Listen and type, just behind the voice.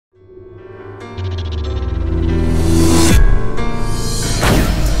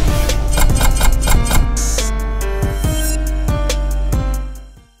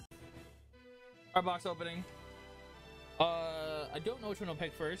Our box opening. I don't know which one to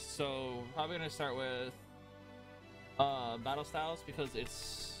pick first, so probably gonna start with battle styles because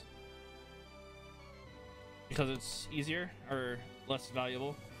it's easier or less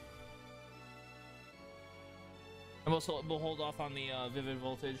valuable. And we'll hold off on the vivid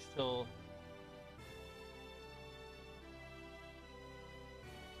voltage till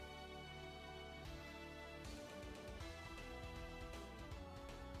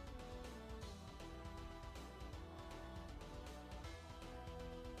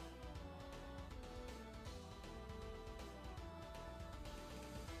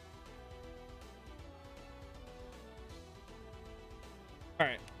all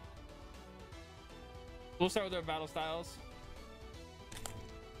right. We'll start with our battle styles.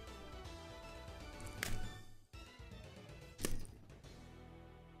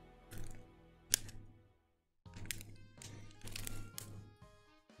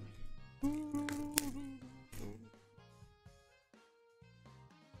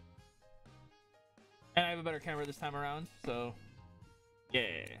 And I have a better camera this time around, so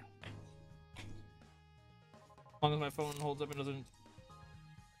yeah. As long as my phone holds up and doesn't,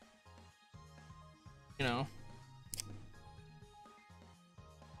 you know.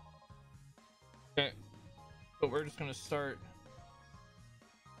 Okay, but we're just gonna start.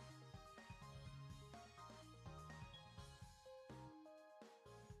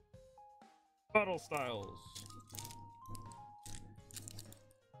 Battle styles.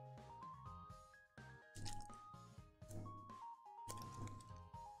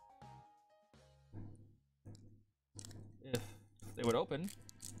 If they would open.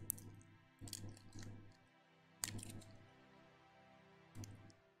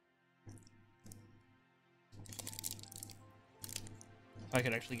 If I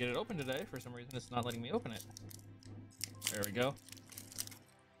could actually get it open today, for some reason it's not letting me open it. There we go.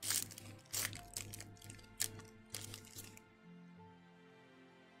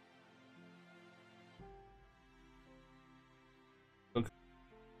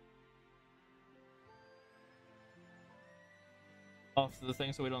 Off to the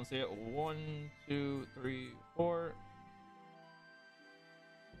thing so we don't see it. 1, 2, 3, 4.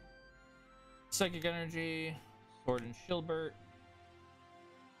 Psychic Energy, Sword and Shieldbert,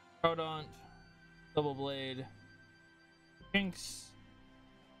 Crodont, Double Blade, Jinx,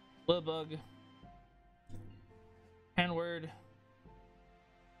 Lilbug, Handward,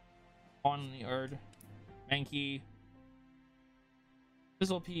 Onyard, Mankey,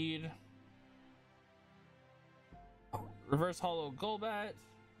 Fizzlepede, Reverse Hollow Golbat,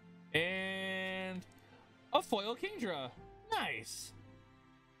 and a foil Kingdra. Nice.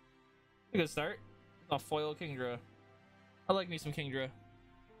 A good start. A foil Kingdra. I like me some Kingdra.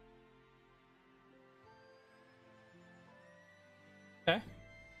 Okay.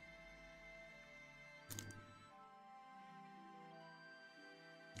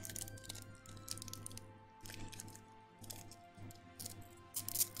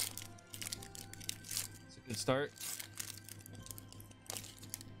 It's a good start.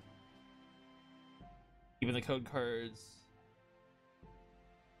 Even the code cards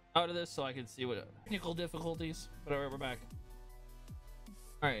out of this so I can see what technical difficulties. But alright, we're back.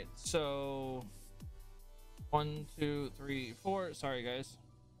 Alright, so 1, 2, 3, 4. Sorry, guys.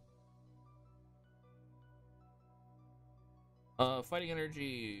 Fighting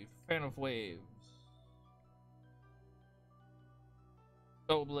Energy, Fan of Waves,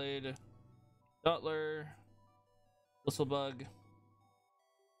 Doublade, Dottler, Whistlebug,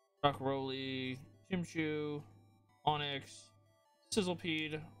 Rockroly, Chimchu, Onyx,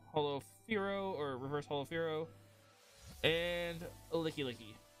 Sizzlepede, Hollow Firo or Reverse Hollow Firo, and a Licky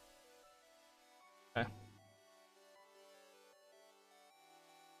Licky. Okay.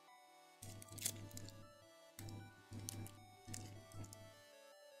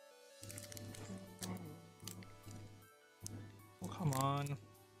 Oh, come on.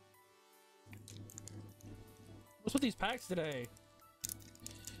 What's with these packs today?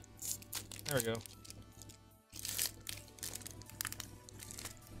 There we go.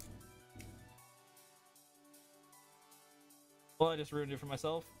 Well, I just ruined it for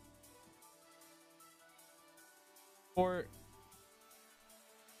myself. Fort,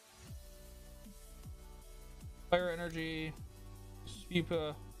 Fire Energy,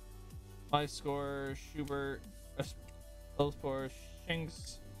 Spupa, My Score, Schubert, Bellspore,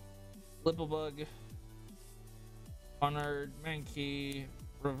 Shinx, Lipplebug, Honored, Mankey,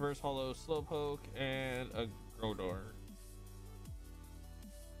 Reverse Hollow Slowpoke, and a Grodor.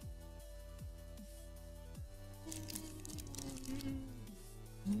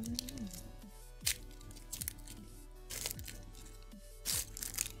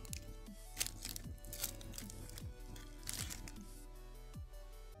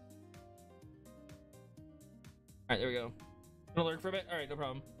 Alright, there we go. Gonna lurk for a bit? Alright, no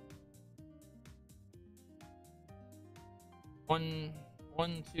problem.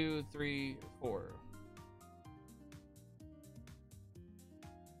 One, two, three, four.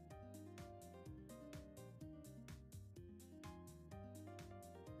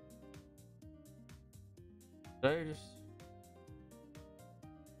 Did I just...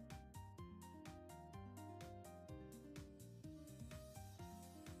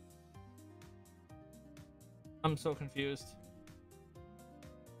 I'm so confused.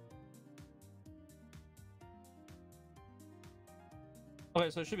 Okay,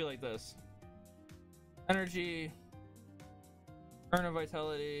 so it should be like this. Energy, Urn of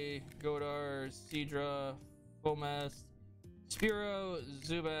Vitality, Godar, Seadra, Fomas, Spearow,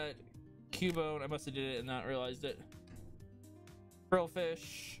 Zubat, Cubone. I must have did it and not realized it.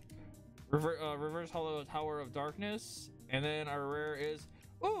 Pearlfish, Reverse Hollow Tower of Darkness, and then our rare is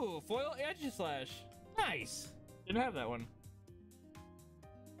Foil Aegislash. Nice. Didn't have that one.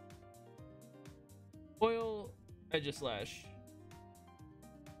 Foil Aegislash.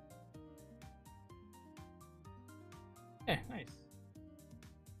 Yeah, nice.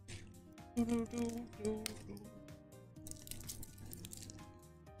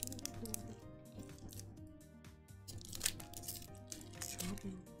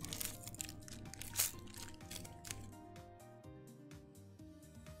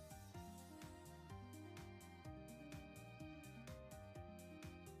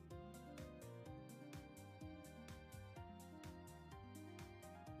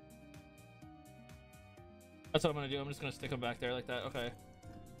 That's what I'm gonna do. I'm just gonna stick them back there like that. Okay.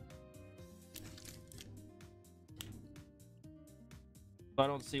 I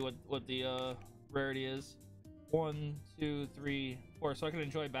don't see what the rarity is. 1, 2, 3, 4. So I can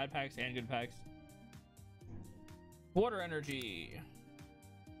enjoy bad packs and good packs. Water Energy.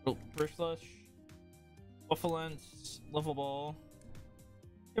 Oh, Burst Slush. Buffalence. Level Ball.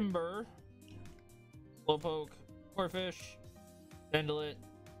 Timber. Slowpoke. Corphish. Dandalit.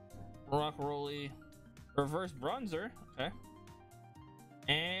 Rock Rolly. Reverse Bronzer. Okay.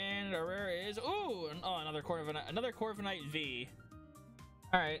 And a rare is another Corviknight V.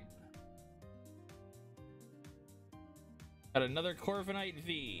 Alright. Got another Corviknight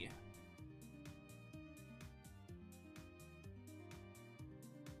V.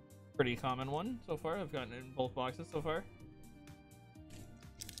 Pretty common one so far. I've gotten it in both boxes so far.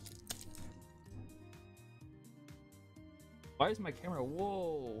 Why is my camera?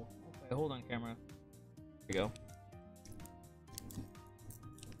 Whoa. Okay, hold on, camera. There we go.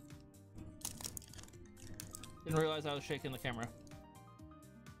 Didn't realize I was shaking the camera.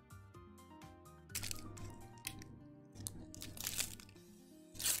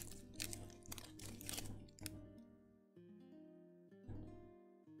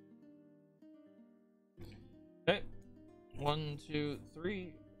 Okay. 1, 2,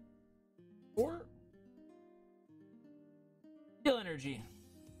 3, 4. Steel Energy.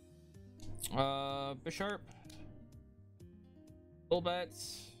 Bisharp.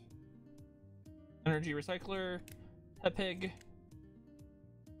 Golbats. Energy Recycler. Tepig.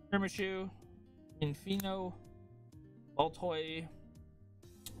 Shermishu. Infino. Baltoy.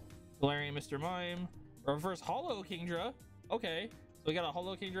 Galarian Mr. Mime. Reverse Hollow Kingdra. Okay. So we got a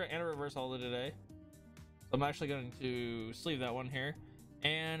Hollow Kingdra and a Reverse Hollow today. So I'm actually going to sleeve that one here.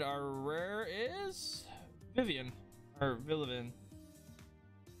 And our rare is Vivian. Or Vivillon.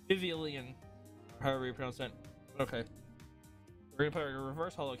 Vivillon. However you pronounce that. Okay. We're gonna play a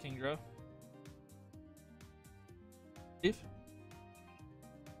Reverse Hollow Kingdra. Steve?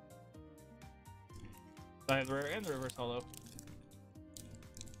 I have the rare and the Reverse Hollow.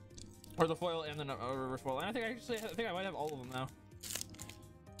 Or the foil and the reverse foil. And I think I might have all of them now.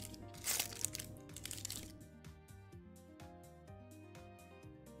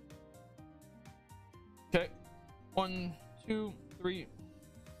 Okay. 1, 2, 3,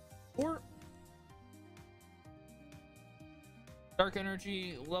 4. Dark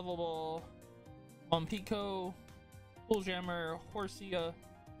Energy, Level Ball, Mompico, Pooljammer, Horsia,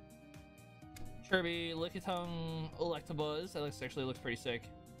 Kirby, Lickitung, Electabuzz. That actually looks pretty sick.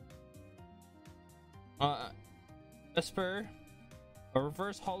 Esper, a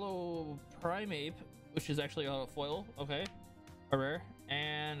Reverse Hollow Primeape, which is actually a foil. Okay, a rare,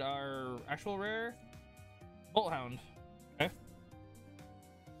 and our actual rare, Bolthound. Okay.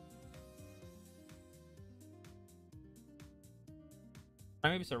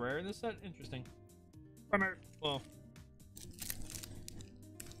 Primeape's a rare in this set? Interesting. Primeape. Well.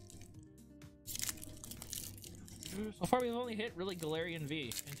 So far we've only hit really Galarian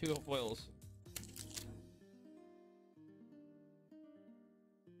V and 2 foils.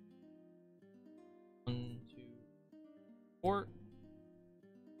 4.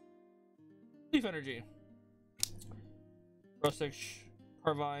 Leaf Energy. Rustic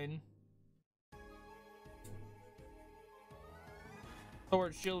Carvine.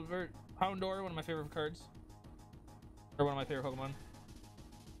 Sword Shieldbert. Houndour, one of my favorite cards. Or one of my favorite Pokemon.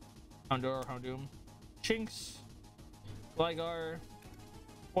 Houndour, Houndoom. Chinks. Gligar.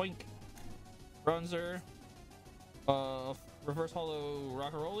 Poink. Bronzer. Reverse Holo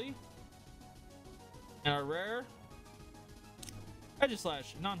Rockaroli. And our rare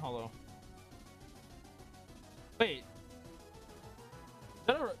Aegislash, non-holo. Wait.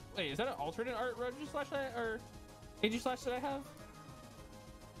 Is that an alternate art Aegislash or Aegislash that I have?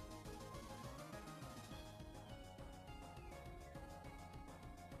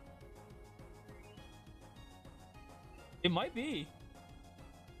 It might be.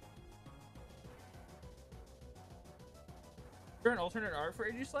 Is there an alternate art for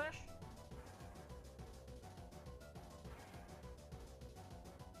Aegislash?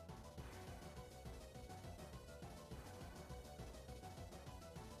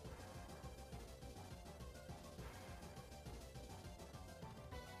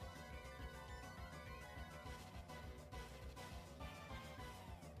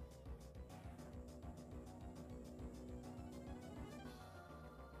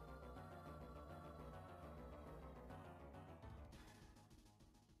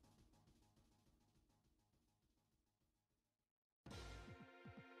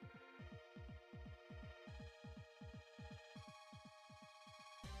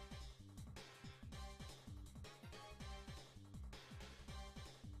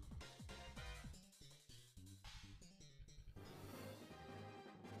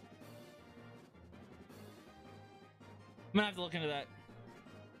 I'm gonna have to look into that.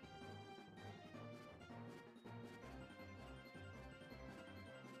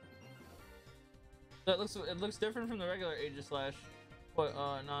 It looks different from the regular Aegislash, but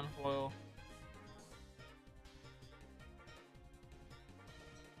non-foil.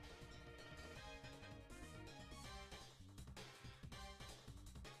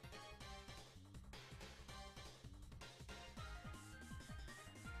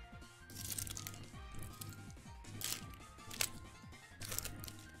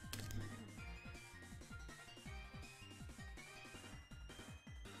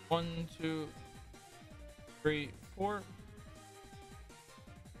 One, 2, 3, 4.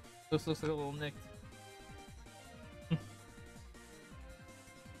 This looks like a little nicked.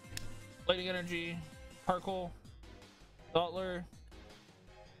 Lightning Energy, Harkle, Dottler,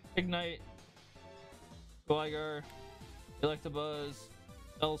 Ignite, Gligar, Electabuzz,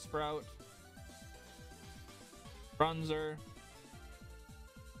 Bellsprout, Bronzer,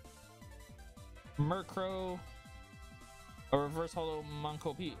 Murkrow, a reverse holo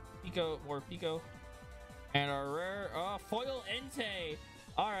Monko Pico, and our rare foil Entei.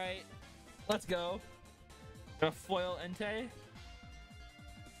 All right, let's go. A foil Entei.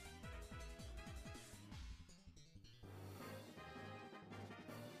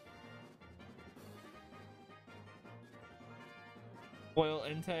 Foil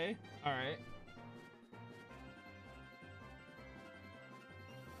Entei. All right.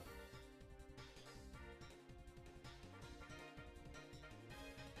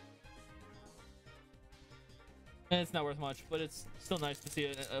 And it's not worth much, but it's still nice to see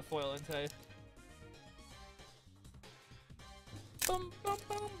a foil Entei.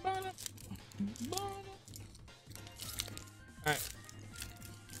 Alright.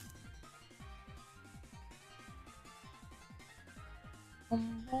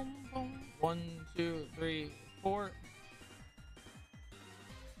 One, 2, 3, 4.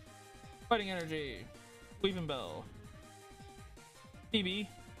 Fighting Energy. Weaving Bell. Phoebe.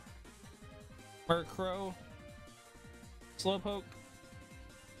 Murkrow. Slowpoke,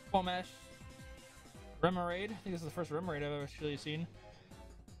 Fomash, Remoraid. I think this is the first Remoraid I've actually seen.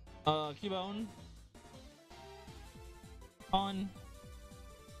 Cubone, On,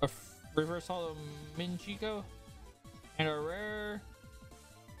 a reverse holo Minchico, and a rare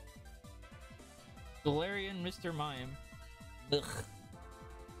Galarian Mr. Mime. Ugh.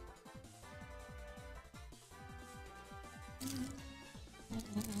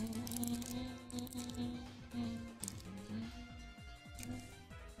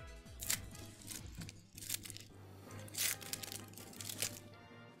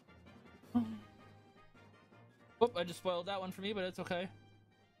 Whoop, I just spoiled that one for me, but it's okay.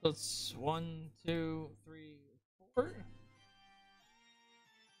 Let's 1, 2, 3, 4.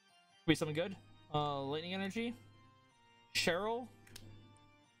 Be something good. Lightning Energy, Cheryl,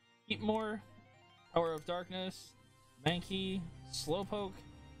 Heatmore, Power of Darkness, Mankey, Slowpoke,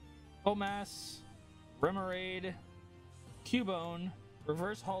 Fomass, Remoraid, Cubone,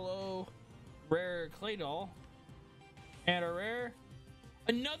 reverse holo, rare clay doll, and a rare,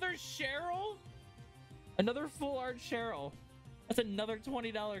 another Cheryl, another full art Cheryl. That's another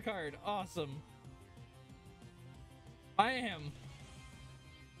 $20 card. Awesome. I am.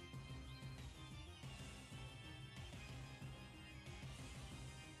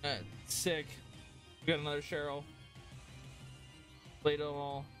 Sick. We got another Cheryl. Clay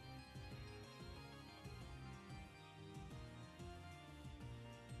doll.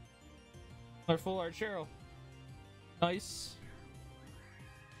 Our full art Cheryl. Nice.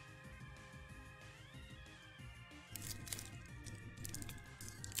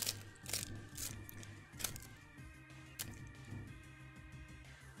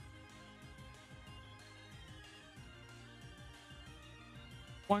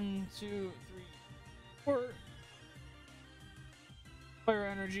 One, two, three, four. Fire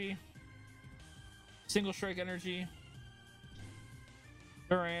energy. Single strike energy.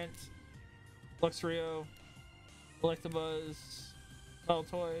 Durant. Luxrio, Electabuzz,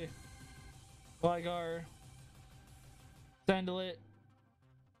 Baltoy, Gligar, Salandit,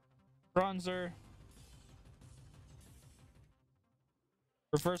 Bronzer,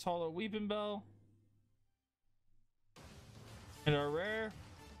 reverse holo Weepinbell, and our rare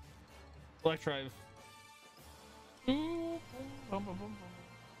Electrive.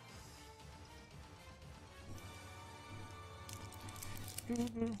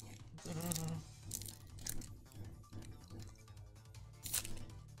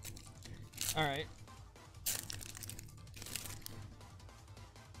 All right.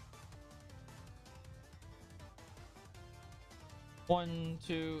 One,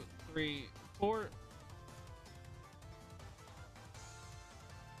 two, three, four.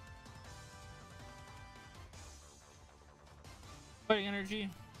 Fighting energy.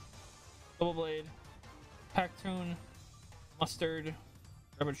 Double blade. Pactoon. Mustard.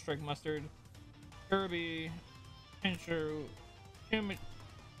 Rapid strike mustard. Kirby. Pinscher.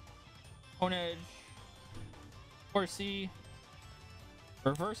 Honedge, Horsey,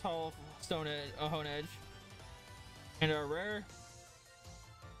 reverse holo Stone Edge, Honedge, and a rare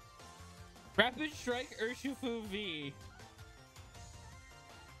Rapid Strike Urshifu V.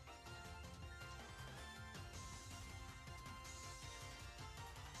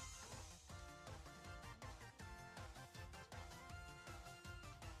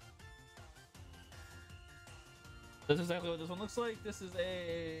 That's exactly what this one looks like. This is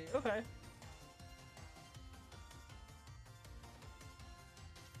a okay.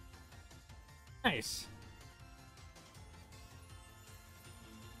 Nice.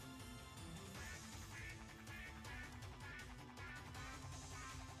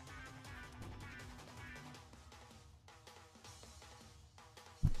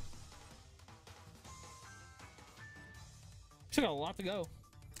 Still got a lot to go.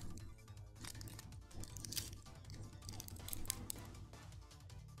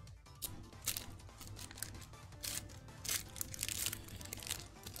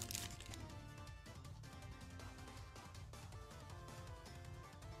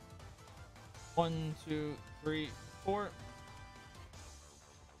 One, two, three, four.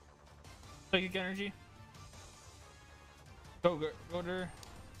 Psychic energy. Goder.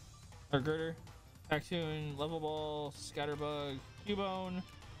 Or Girder. Pactoon, Level Ball, Scatterbug, Cubone,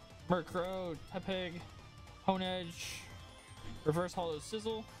 Murkrow, Tepig, Honedge, Reverse Holo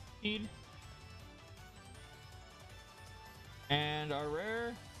Sizzle, Speed. And our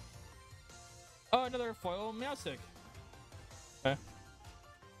rare. Oh, another foil Meowstic. Okay.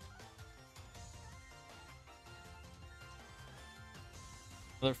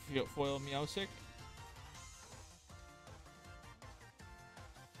 Another foil Meowstic.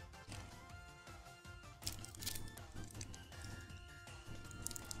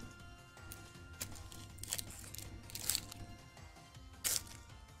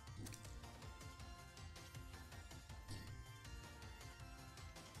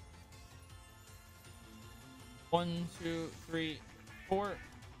 One, two, three, four.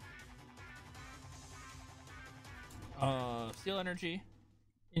 Steel Energy,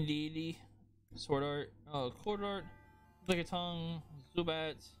 Indeedee, Sword Art, Cord Art, Lickitung,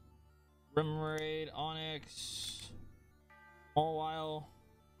 Zubat, Remoraid, Onix, Mawile,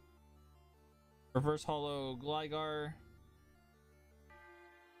 Reverse Holo Gligar,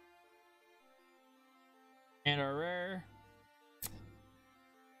 and our rare,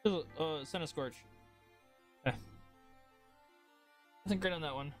 Centiskorch. Nothing great on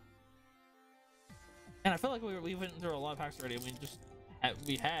that one. And I feel like we went through a lot of packs already.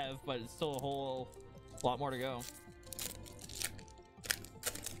 We have, but it's still a whole lot more to go.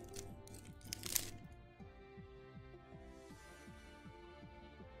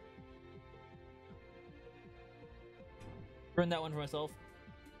 Burn that one for myself.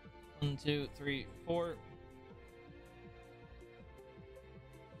 1, 2, 3, 4.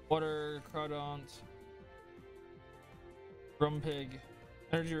 Water, Crawdont, Grumpig,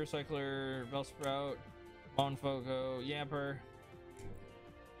 Energy Recycler, Bellsprout, Monfogo, Yamper,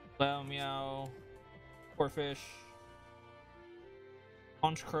 Lao Meow, Corfish,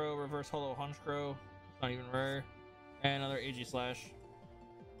 Honchcrow, Reverse Hollow Honchcrow, not even rare, and another Aegislash.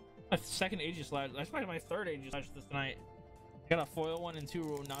 My second Aegislash, that's probably my third Aegislash this night. I got a foil one and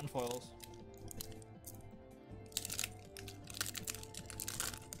 2 non-foils.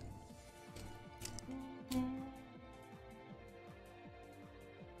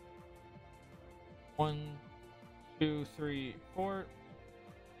 One, 2, 3, 4.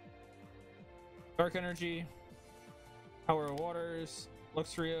 Dark Energy, Power of Waters,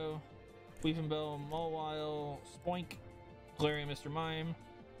 Luxrio, Weepinbell, Mawile, Spoink, Galarian Mr. Mime,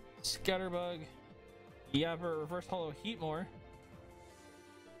 Scatterbug, Yapper, Reverse Hollow Heatmore,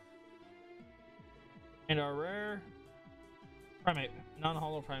 and our rare Primeape,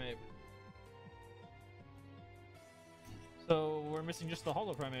 non-hollow Primeape. So we're missing just the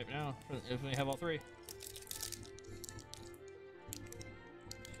hollow Primeape now, if we have all 3.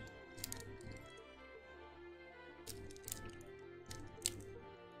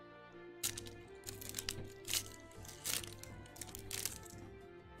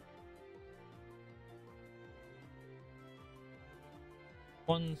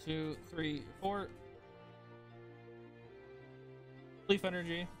 One, 2, 3, 4. Leaf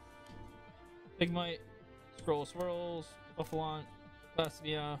Energy, Pigmite, Scroll Swirls, Buffalont,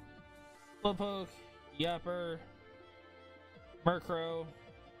 Plasmia, Slowpoke, Yapper, Murkrow,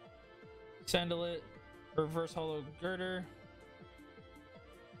 Sandalit, Reverse Hollow Girder,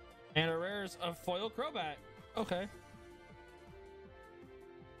 and our rares of Foil Crobat. Okay. I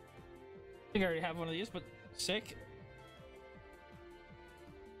think I already have one of these, but sick.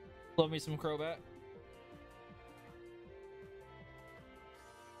 Love me some Crobat.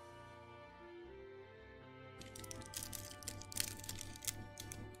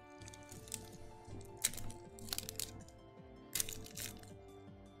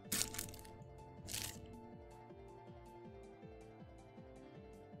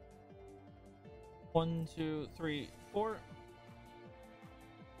 One, 2, 3, 4.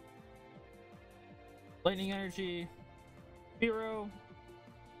 Lightning Energy, Spearow,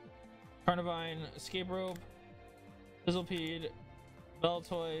 Carnivine, Escape Rope, Fizzlepede,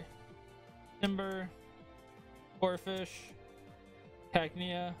 Baltoy, Timber, Corfish,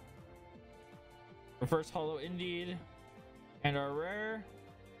 Cacnea, Reverse Hollow Indeed, and our rare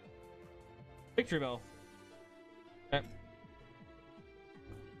Victory Bell. Okay.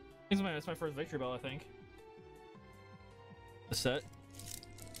 That's my first Victory Bell, I think. The set.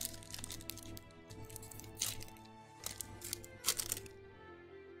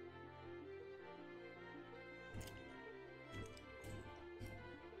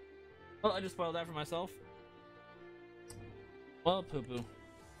 Well, I just spoiled that for myself. Well, poo-poo.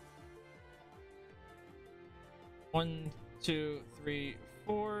 1, 2, 3,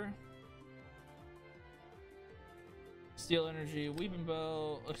 4. Steel Energy,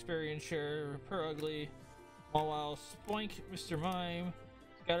 Weepinbell, Experience Share, Purugly, Mawile, Spoink, Mr. Mime,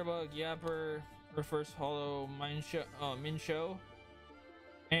 Scatterbug, Yapper, Reverse Hollow, Minshow,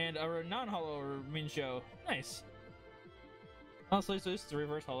 and a non-hollow Minshow. Nice. Honestly, so this is a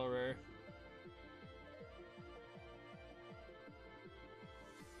Reverse Hollow rare.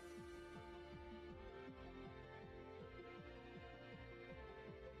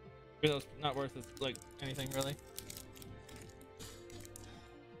 Even though it's not worth it, like anything really.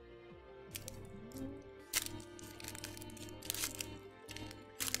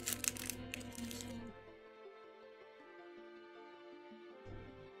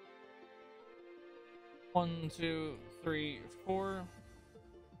 One, 2, 3, 4.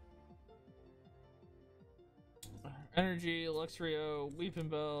 Energy, Luxrio,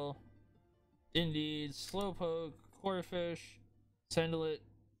 Weepinbell, Indeed, Slowpoke, Corfish, Sandalit,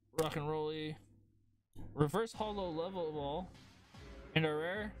 Rock'n'Rolly, Reverse Hollow Level Ball, and a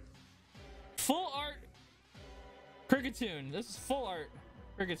rare Full Art Kricketune. This is Full Art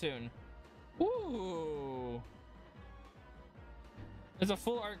Kricketune. Woo! It's a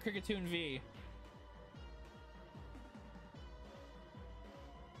Full Art Kricketune V.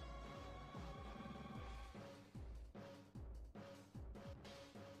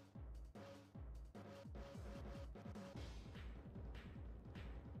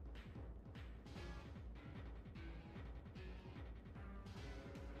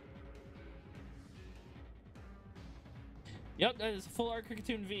 Yep, that is a Full Art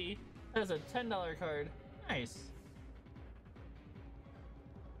Kricketune V. That is a $10 card. Nice.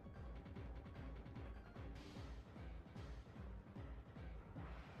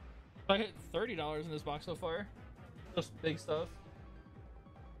 I hit $30 in this box so far. Just big stuff.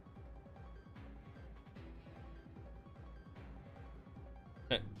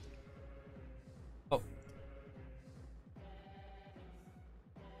 Okay. Oh.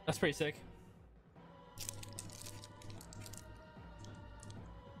 That's pretty sick.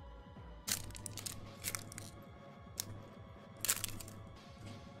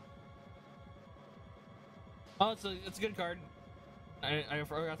 Oh, it's a good card. I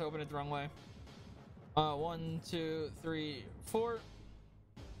forgot to open it the wrong way. 1, 2, 3, 4.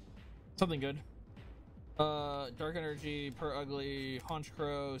 Something good. Dark Energy, Per Ugly,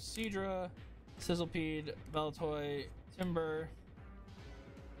 Honchkrow, Seadra, Sizzlepede, Baltoy, Timber,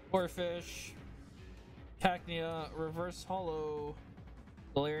 Corphish, Cacnea, Reverse Hollow,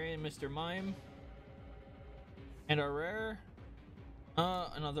 Galarian, Mr. Mime, and our rare,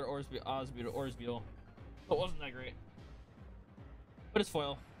 another Orzbeetle. It wasn't that great, but it's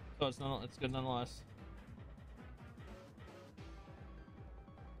foil, so it's good nonetheless.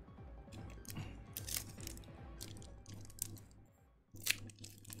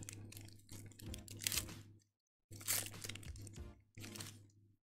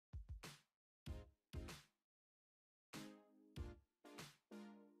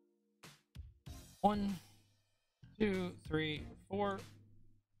 One, 2, 3, 4.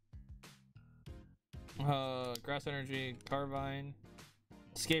 Grass Energy, Carvine,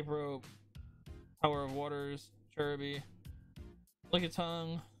 Escape Rope, Power of Waters, Cherubi,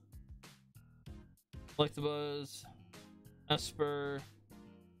 Lickitung, Electabuzz, Esper,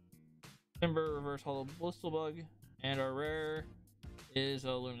 Timber, Reverse Hollow Blistlebug, and our rare is a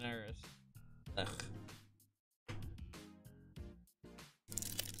Luminaris. Ugh.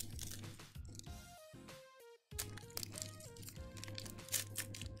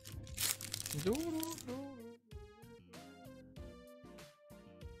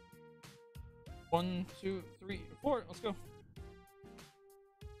 One, 2, 3, 4. Let's go.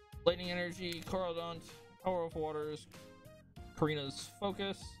 Lightning Energy, Coraldont, Power of Waters, Karina's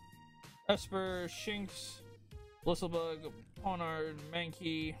Focus, Esper, Shinx, Blistlebug, Ponard,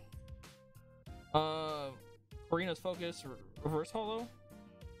 Mankey, Karina's Focus, Reverse Hollow,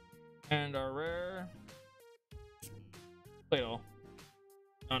 and our rare Claydol,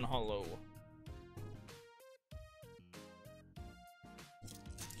 non-hollow.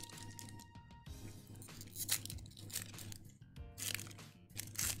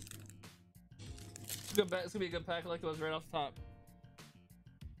 Good bet. It's gonna be a good pack. Like it was right off the top.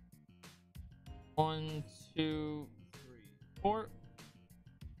 1, 2, 3, 4.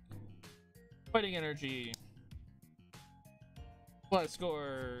 Fighting Energy.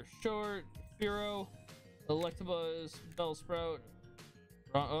 Gliscor, Short, Fearow, Electabuzz, Bellsprout,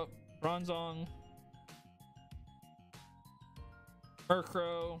 Bronzong,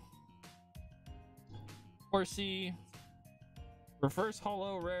 Murkrow, Horsey, Reverse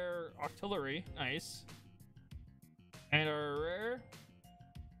Hollow Rare Octillery, nice. And our rare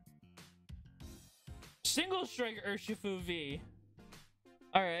Single Strike Urshifu V.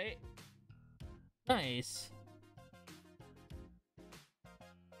 Alright. Nice.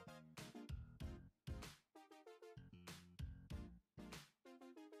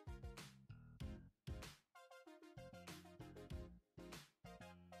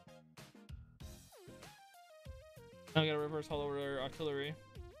 Now I got a Reverse Hollow Rare Octillery.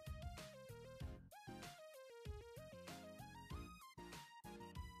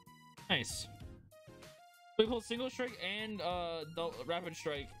 Nice. We pulled Single Strike and the Rapid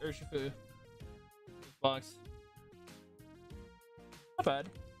Strike Urshifu box. Not bad.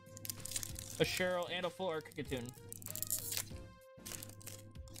 A Cheryl and a full Arcatoon.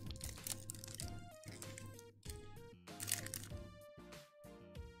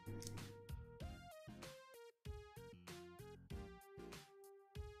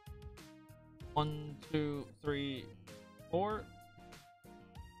 One, 2, 3, 4.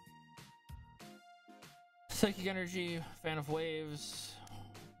 Psychic Energy, Fan of Waves,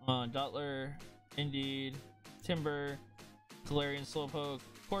 Dottler, Indeed, Timber, Galarian Slowpoke,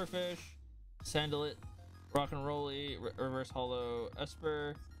 Corphish, Salandit, Rock'n'Rolly, Reverse Hollow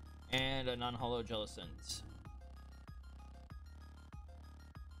Esper, and a non-hollow Jellicent.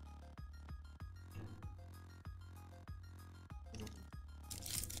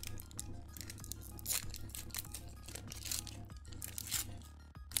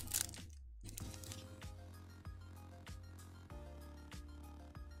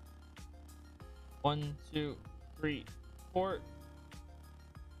 One, 2, 3, 4.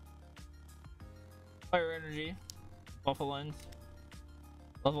 Fire Energy, Buffalent,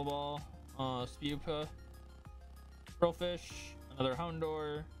 Level Ball, Spewpa, Pearlfish, another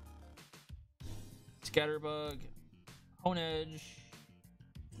Houndour, Scatterbug, Honedge,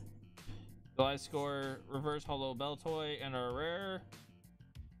 July Score, Reverse Hollow Beltoy, and a rare.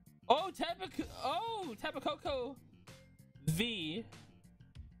 Oh, Tapu Koko V.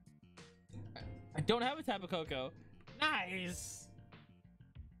 I don't have a Tapu Koko. Nice.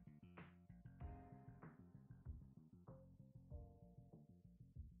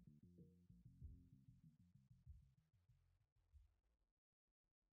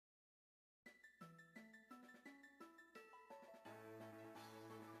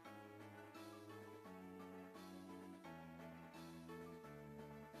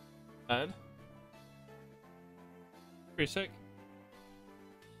 Bad. Pretty sick.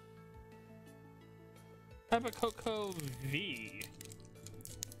 Tapu Koko V.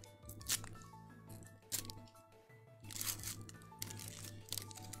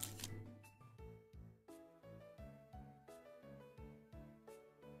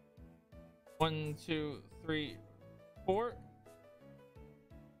 One, two, three, four.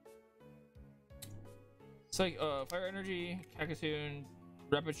 It's like Fire Energy, Kakatoon,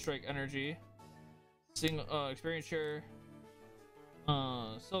 Rapid Strike Energy, single Experience Share,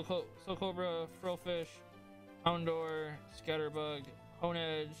 Cobra, Frillfish, Houndour, Scatterbug,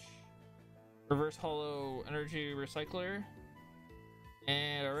 Honedge, Reverse Hollow Energy Recycler,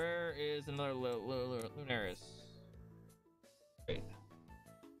 and a rare is another Lunaris. Great.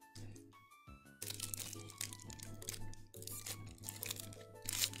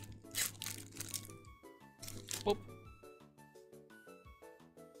 Whoop.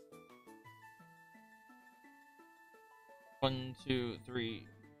 One, two, three,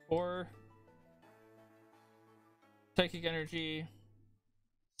 four. Psychic Energy,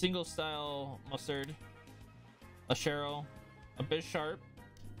 Single Style Mustard, a Cheryl, a Bisharp,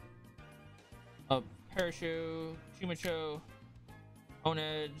 a Parachute, Chumacho,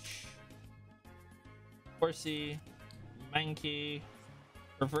 Honedge, Horsey, Mankey,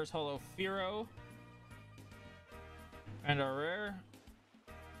 Reverse Hollow Fearow, and our rare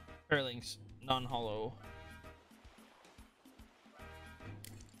Fairlinks non-hollow.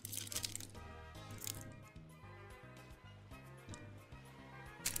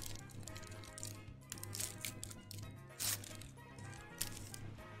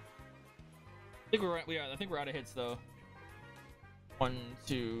 I think we're out of hits though. One,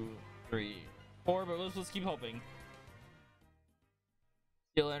 two, three, four, but let's keep hoping.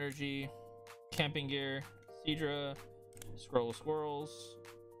 Steel Energy, Camping Gear, Seadra, Squirrels,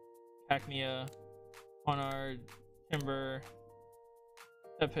 Hackmia, Honard, Timber,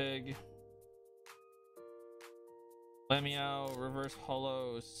 Tepig, Lamiao, Reverse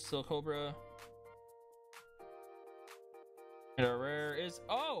Hollow, Silcobra. And our rare is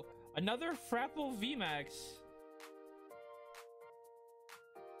another Frapple VMAX.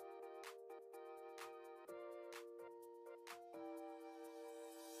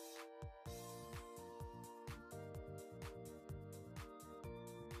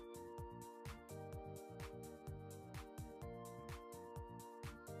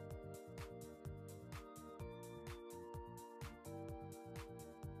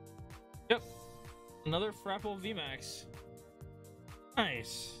 Yep, another Frapple VMAX.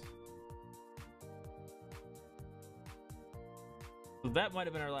 Nice. So that might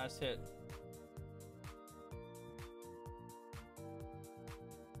have been our last hit.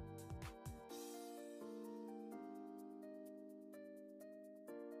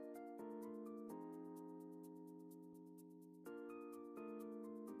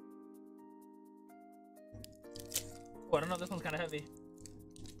 Oh, I don't know. This one's kind of heavy.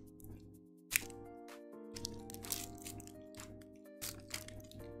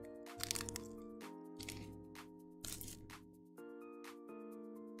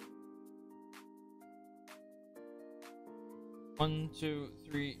 One, two,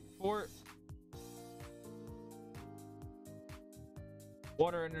 three, four.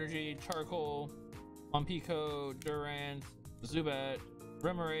 Water Energy, Charcoal, Mompico, Durant, Zubat,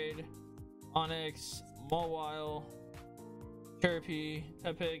 Remoraid, Onyx, Mawile, Cherapy,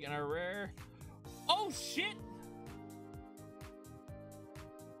 Tepig, and our rare. Oh shit!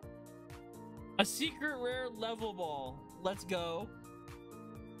 A secret rare level ball. Let's go.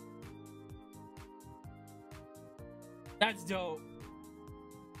 That's dope.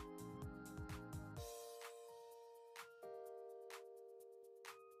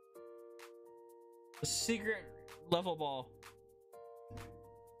 A secret level ball.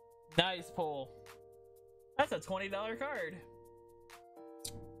 Nice pull. That's a $20 card.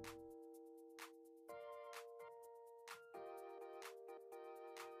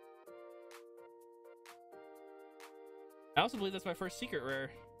 I also believe that's my first secret rare.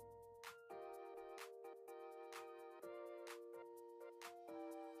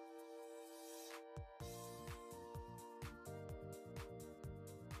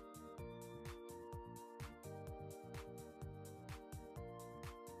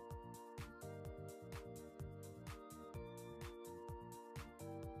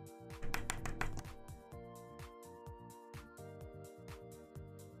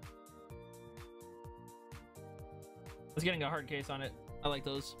 It's getting a hard case on it. I like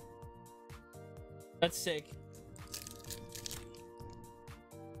those. That's sick.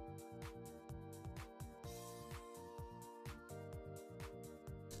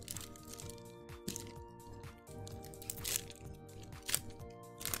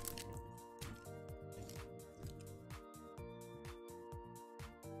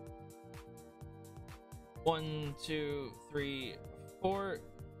 One, two, three, four.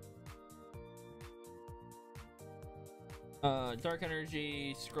 Dark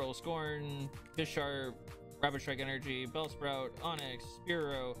Energy, Scroll Scorn, Bisharp, Rapid Strike Energy, Bellsprout, Onyx,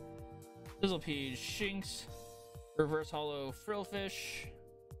 Spearow, Sizzlepeed, Shinx, Reverse Hollow, Frillfish,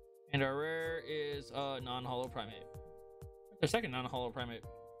 and our rare is a non-hollow Primate. The second non-hollow Primate.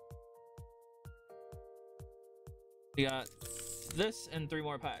 We got this and 3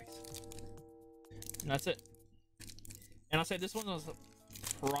 more packs. And that's it. And I'll say this one was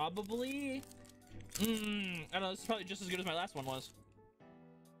probably... I don't know, this is probably just as good as my last one was.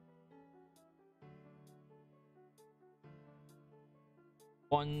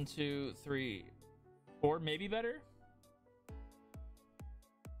 One, two, three, four, maybe better.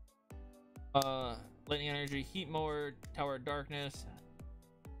 Lightning Energy, Heatmore, Tower of Darkness,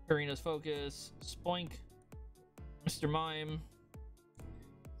 Karina's Focus, Spoink, Mr. Mime,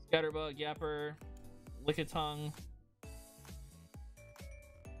 Scatterbug, Yapper, Lickitung,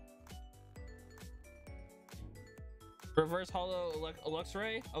 Reverse Hollow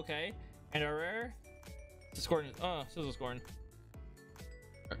Luxray, okay, and a rare Scorn. Oh, Sizzle Scorn.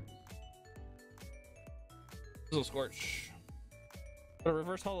 Sizzle Scorch. But a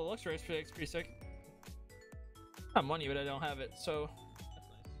Reverse Hollow Luxray is pretty sick. Not money, but I don't have it, so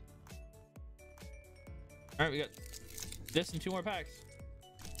that's nice. All right, we got this and 2 more packs,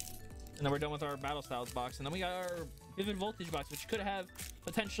 and then we're done with our Battle Styles box, and then we got our Vivid Voltage box, which could have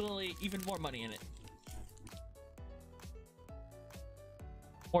potentially even more money in it.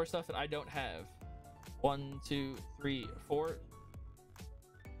 More stuff that I don't have. 1, 2, 3, 4.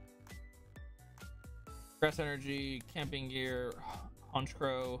 Grass Energy, Camping Gear,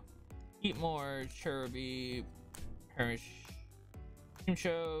 Honchkrow, Heatmore, Cherubi, Perish,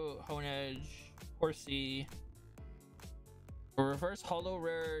 Teamshow, Honedge, Horsey, a Reverse Hollow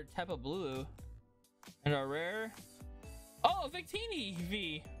Rare Tapu Bulu, and a rare. Oh, Victini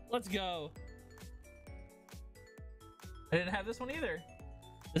V! Let's go! I didn't have this one either.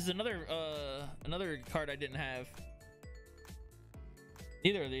 This is another card I didn't have.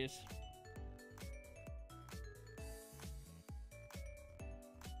 Neither of these.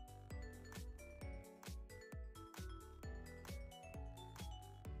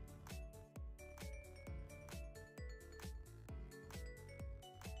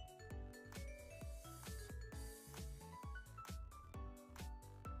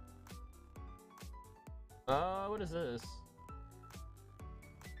 What is this?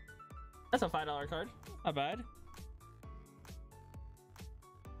 That's a $5 card. Not bad.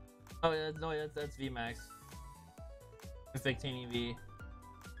 Oh yeah, no, that's VMAX. Victini V.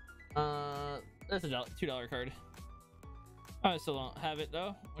 That's a $2 card. I still don't have it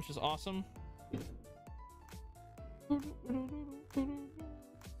though, which is awesome.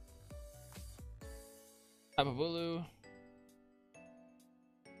 Tapu Bulu.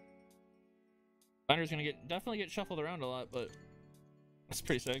 Binder's gonna definitely get shuffled around a lot, but it's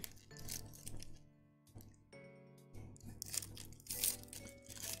pretty sick.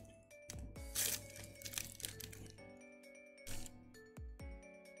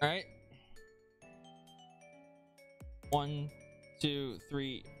 All right. 1, 2,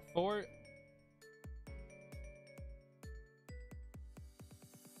 3, 4.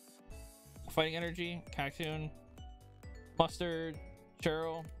 Fighting Energy, Cactoon, Mustard,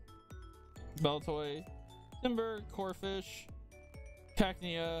 Cheryl, Beltoy, Timber, Corphish,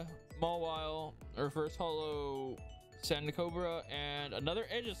 Cacnea, Mawile, Reverse Hollow, Sandcobra, and another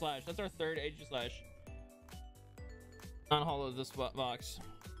Aegislash. That's our 3rd Aegislash. Non-hollow this box.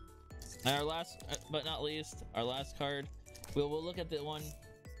 And our last, but not least, our last card. We'll look at the one,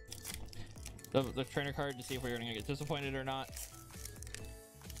 the trainer card, to see if we're gonna get disappointed or not.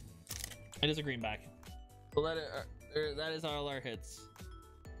 It is a greenback. So that is all our hits.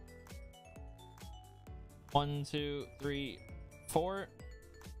 1, 2, 3, 4.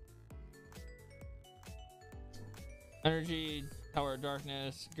 Energy, Tower of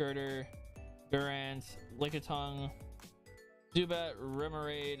Darkness, Girder, Durant, Lickitung, Zubat,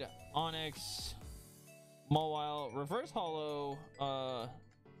 Remoraid, Onyx, Mawile, Reverse Hollow,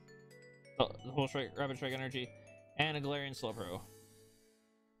 Rapid Strike Energy, and a Galarian Slowbro.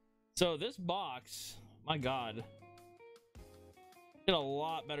 So this box, my god, did a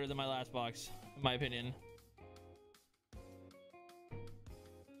lot better than my last box, in my opinion.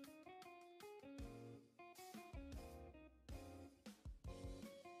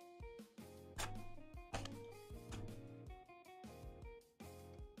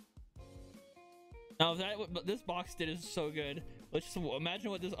 Now, if that what this box did is so good, let's just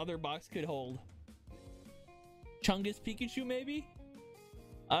imagine what this other box could hold. Chungus Pikachu, maybe?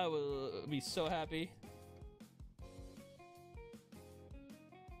 I will be so happy.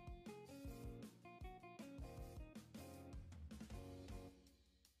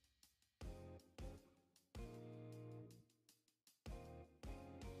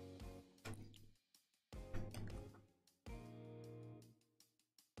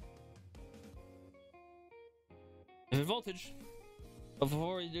 Voltage. But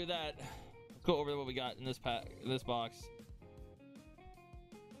before we do that, let's go over what we got in this pack, in this box.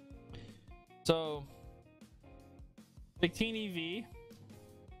 So, Victini V.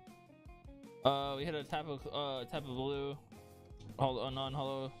 We hit a type of blue,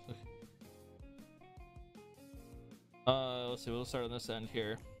 non-hollow. Let's see. We'll start on this end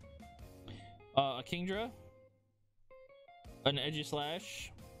here. A Kingdra, an Edgy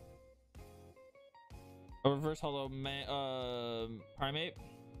Slash. A reverse hollow Primate.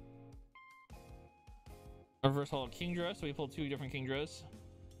 A reverse hollow Kingdra, so we pulled two different Kingdras.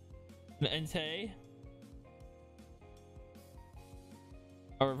 An Entei.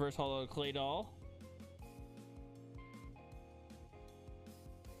 A reverse hollow Claydol.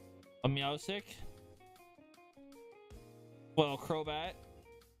 A Meowstic. Well, Crobat.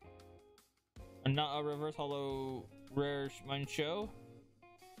 A reverse hollow rare Mancho.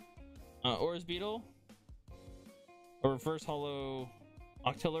 Oris Beetle. A reverse hollow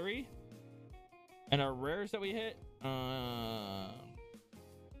Octillery, and our rares that we hit,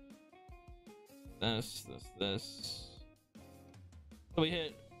 this. So we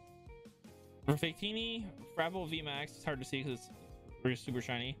hit Victini, Frabble VMAX. It's hard to see because it's super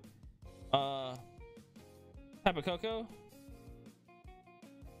shiny. Tapu Koko,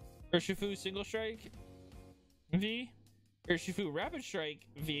 Urshifu Single Strike V, Urshifu Rapid Strike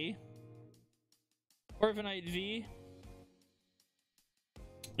V, Corviknight V.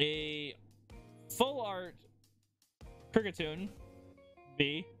 A full art Kricketune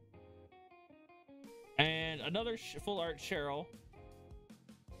V, and another full art Cheryl,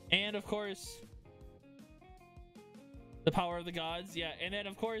 and of course the Power of the Gods, yeah, and then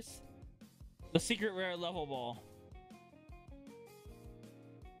of course the secret rare Level Ball.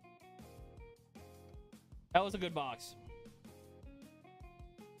 That was a good box.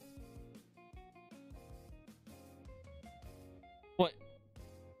 What?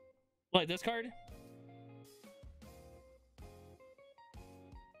 What, this card?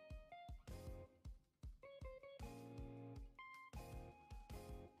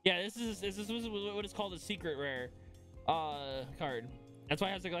 Yeah, this is what is called a secret rare card. That's why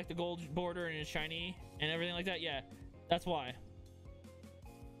it has like the gold border and it's shiny and everything like that. Yeah, that's why.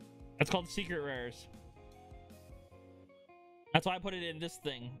 That's called secret rares. That's why I put it in this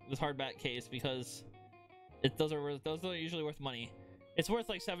thing, this hardback case, because those are usually worth money. It's worth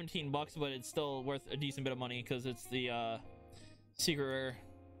like 17 bucks, but it's still worth a decent bit of money because it's the secret rare.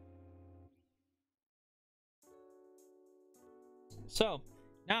 So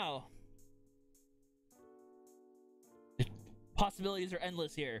now the possibilities are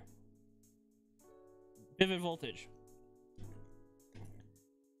endless here. Vivid Voltage.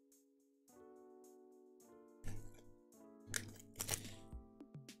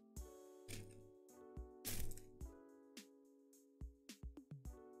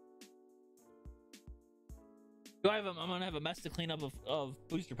 I'm gonna have a mess to clean up of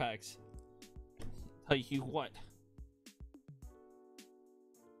booster packs. Tell you what.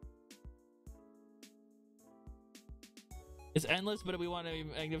 It's endless, but we want a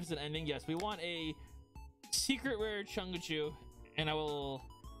magnificent ending. Yes, we want a secret rare Chungachu, and I will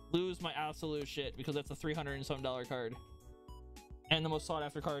lose my absolute shit because that's a $300 and some card, and the most sought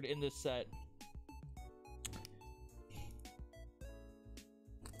after card in this set.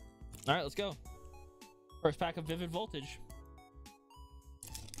 All right, let's go. First pack of Vivid Voltage.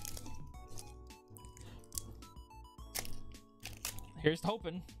 Here's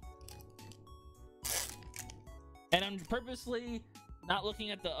hoping. And I'm purposely not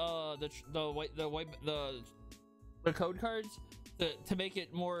looking at the code cards to make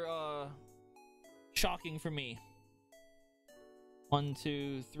it more shocking for me. 1,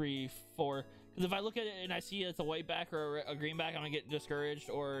 2, 3, 4. Because if I look at it and I see it's a white back or a green back, I'm gonna get discouraged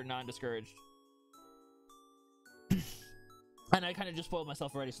or non-discouraged. And I kind of just spoiled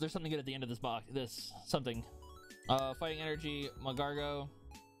myself already, so there's something good at the end of this box. Something. Fighting Energy, Magargo,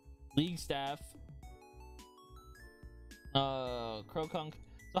 League Staff, Crowkunk.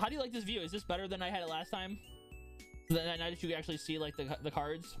 So how do you like this view? Is this better than I had it last time? Now that you can actually see like the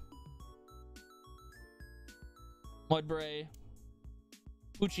cards. Mudbray,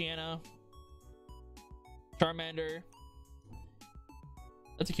 Poochyena, Charmander.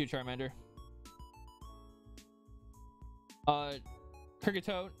 That's a cute Charmander.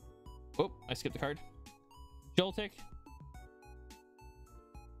 Kricketot. Oh, I skipped the card. Joltik.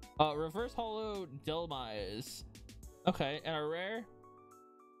 Reverse Holo Dhelmise. Okay, and a rare.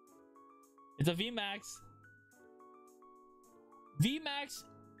 It's a VMAX. VMAX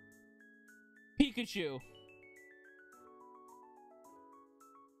Pikachu.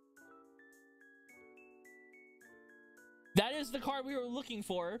 That is the card we were looking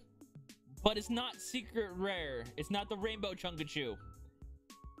for, but it's not secret rare. It's not the Rainbow Chunkachu.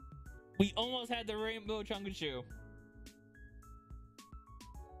 We almost had the Rainbow Chunkachu.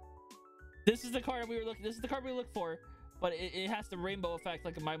 This is the card we were looking. This is the card we looked for, but it has the rainbow effect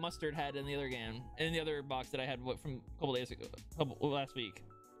like my mustard had in the other game, in the other box that I had from a couple days ago, last week.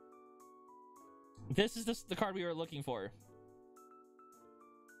 This is the card we were looking for,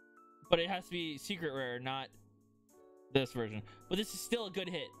 but it has to be secret rare, not this version. But this is still a good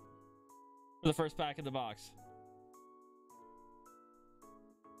hit for the first pack of the box.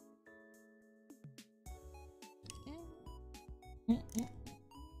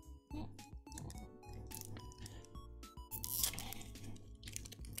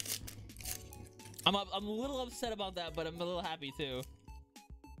 I'm a little upset about that, but I'm a little happy too.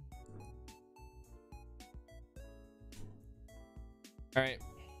 All right,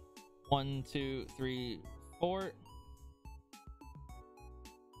 1, 2, 3, 4.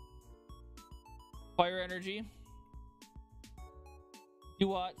 Fire Energy.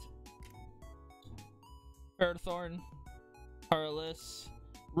 Duat. Ferrothorn. Carlos.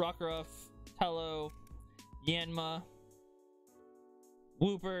 Rockruff. Tello. Yanma.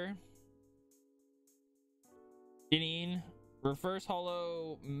 Wooper. Janine. Reverse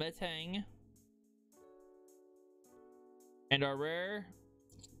Holo Metang. And our rare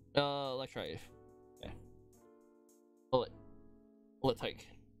Electrike. Okay. Electrike.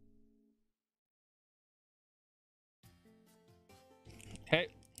 Okay.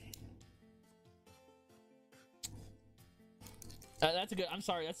 That's a good. I'm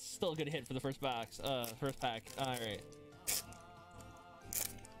sorry. That's still a good hit for the first box. First pack. All right.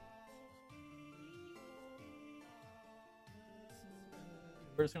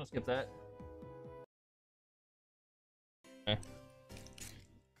 We're just gonna skip that. Okay.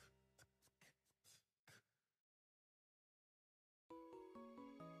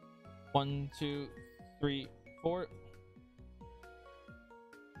 One, 2, 3, 4.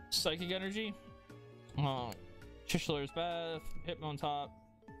 Psychic Energy. Chislor's Bath. Hitmontop.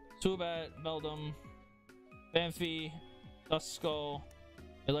 Zubat. Beldum. Banfi. Duskull.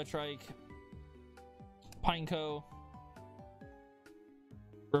 Electrike. Pineco.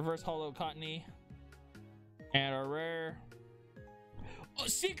 Reverse Holo Cottony. And a rare. Oh,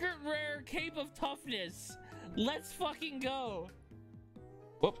 secret rare Cape of Toughness. Let's fucking go.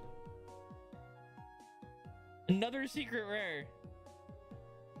 Whoop. Another secret rare.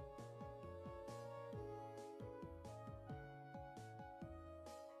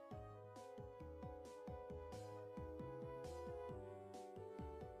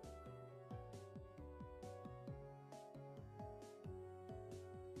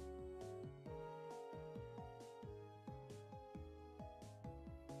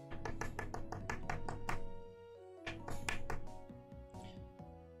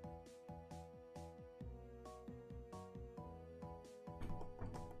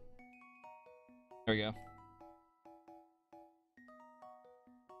 There we go.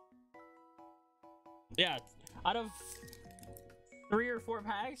 Yeah, out of 3 or 4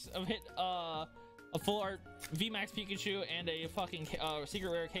 packs, I've hit a full art VMAX Pikachu and a fucking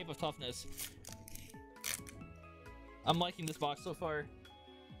secret rare Cape of Toughness. I'm liking this box so far.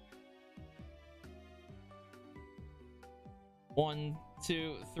 1,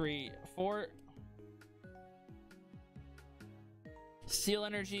 2, 3, 4. Steel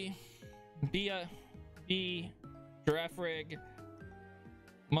Energy. Bia, B, Giraffe Rig,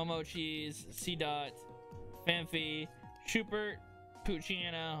 Momo Cheese, C-Dot, Fanfi, Schubert,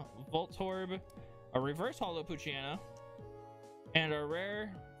 Poochyena, Voltorb, a Reverse Holo Poochyena, and a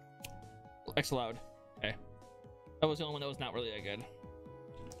rare X-Loud. Okay. That was the only one that was not really that good.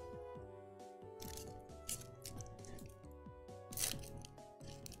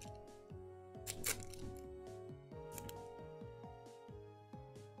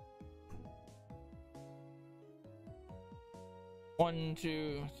 One,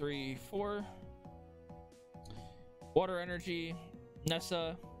 2, 3, 4. Water Energy,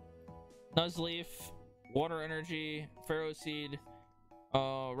 Nessa, Nuzleaf, Water Energy, Ferroseed,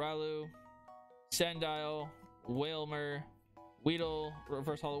 Ralu, Sandile, Wailmer, Weedle,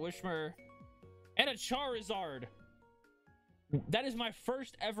 Reverse Holo Wishmer, and a Charizard. That is my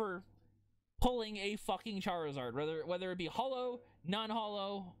first ever pulling a fucking Charizard, whether it be holo,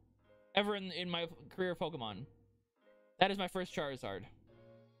 non-holo, ever in my career of Pokemon. That is my first Charizard.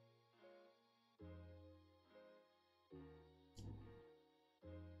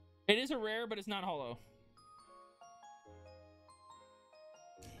 It is a rare, but it's not holo.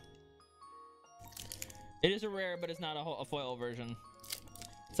 It is a rare, but it's not a foil version.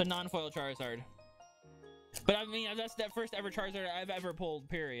 It's a non-foil Charizard. But I mean, that's that first ever Charizard I've ever pulled,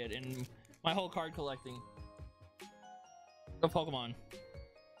 period, in my whole card collecting of Pokemon.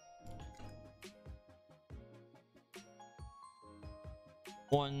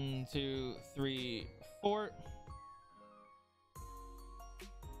 One, two, three, four.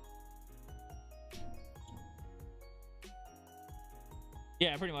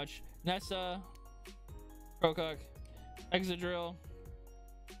 Yeah, pretty much. Nessa, Crocock, Excadrill,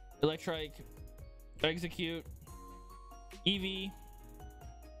 Electrike, Execute, Eevee,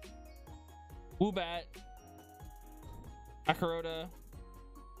 Woobat, Akarota,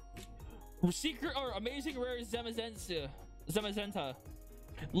 Secret or Amazing Rare Zamazenta.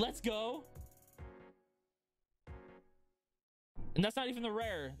 Let's go. And that's not even the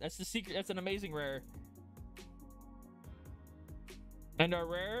rare. That's the secret. That's an amazing rare. And our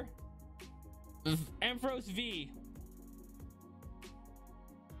rare, Ampharos V.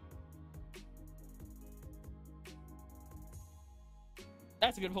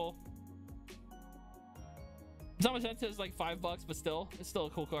 That's a good pull. Zamazenta is like $5, but still, it's still a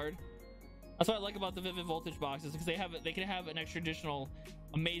cool card. That's what I like about the Vivid Voltage boxes, because they can have an extra additional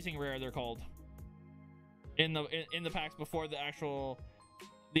amazing rare, they're called, in the packs before the actual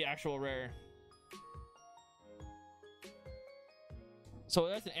rare. So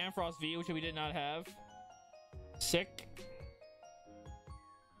that's an Ampharos V, which we did not have. Sick.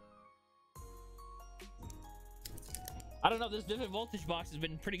 I don't know, this Vivid Voltage box has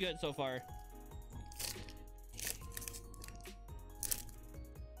been pretty good so far.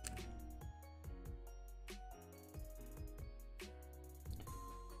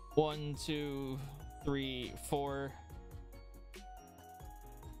 One, two, three, four.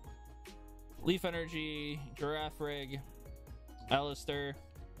 Leaf Energy, Girafarig, Alistair,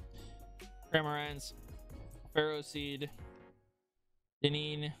 Cramorant, Ferroseed,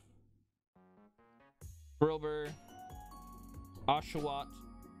 Deneen, Brilber, Oshawott,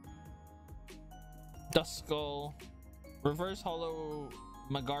 Duskull, Reverse Holo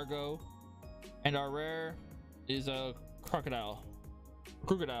Magargo, and our rare is a Crocodile.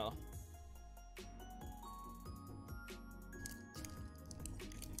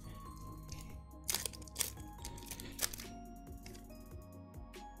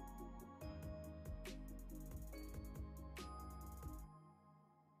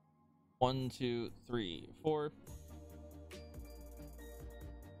 1, 2, 3, 4.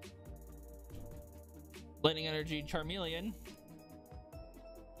 Lightning Energy, Charmeleon,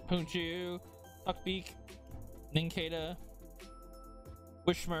 Punchu, Huckbeak, Nincada,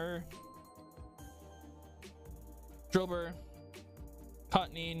 Wishmer, Drober,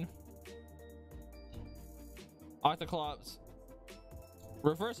 Cottonine, Octoclops,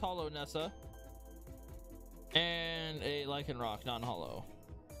 Reverse Holo Nessa, and a Lycanroc non-holo.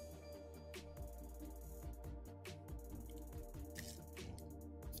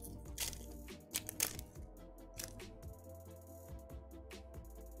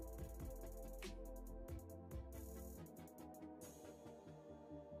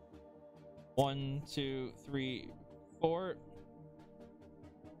 One, two, three, four.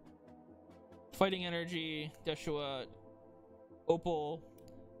 Fighting Energy, Deshua, Opal,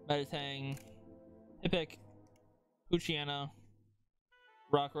 Meditang, Hippic, Poochyena,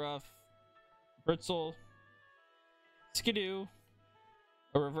 Rockruff, Britzel, Skidoo,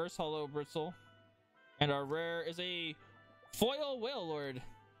 a Reverse Holo Britzel, and our rare is a foil Wailord.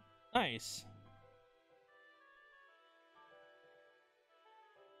 Nice.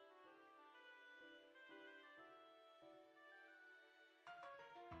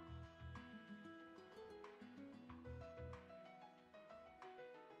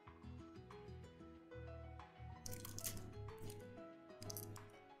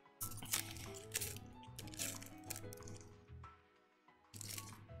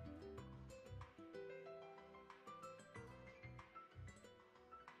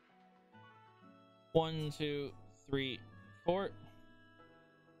 One, two, three, four.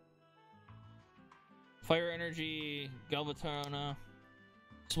 Fire Energy, Galvatron,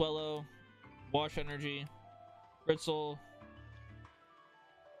 Swellow, Wash Energy, Britzel,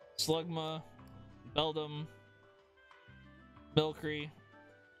 Slugma, Beldum, Milcery,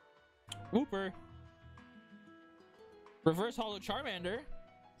 Wooper, Reverse Holo Charmander.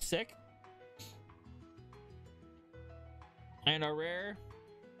 Sick. And our rare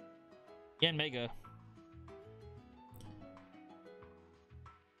Yanmega.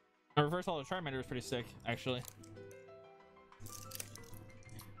 Our Reverse Holo Charmander is pretty sick, actually.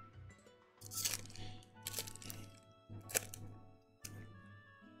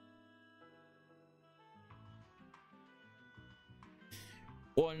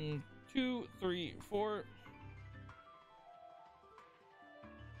 One, two, three, four.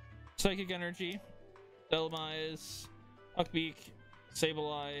 Psychic Energy, Delmise, Huckbeak,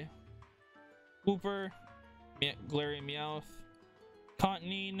 Sableye, Hooper, Galarian Meowth,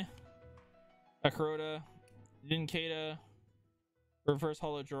 Cottonine, Akrota, Nincada, Reverse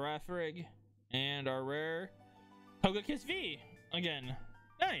Holo Girafarig, and our rare Togekiss V again.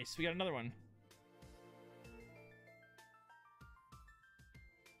 Nice, we got another one.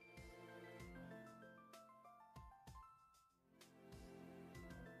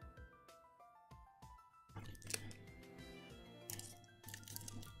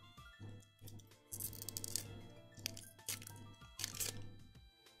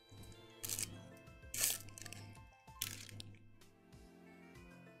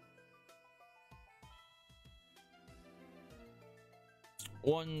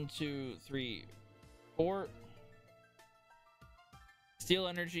 One, two, three, four. Steel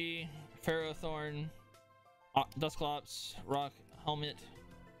Energy, Ferrothorn, Dusclops, Rock Helmet,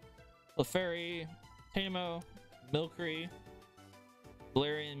 Clefairy, Tynamo, Milcery,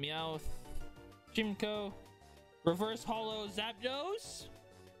 Galarian Meowth, Chimco, Reverse Holo Zapdos.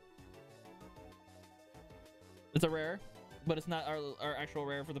 It's a rare, but it's not our actual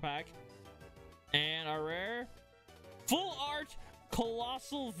rare for the pack. And our rare Full Art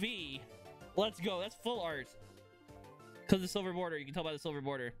Colossal V. Let's go. That's full art. Because of the silver border. You can tell by the silver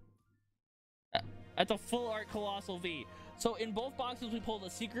border. That's a full art Colossal V. So in both boxes, we pulled a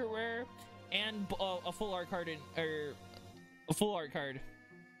secret rare and a full art card or a full art card.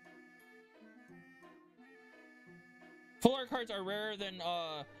 Full art cards are rarer than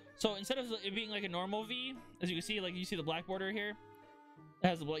so instead of it being like a normal V, as you can see, like you see the black border here. It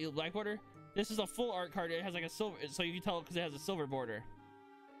has the black border. This is a full art card. It has like a silver, so you can tell because it has a silver border.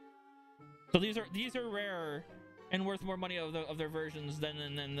 So these are rarer and worth more money of their versions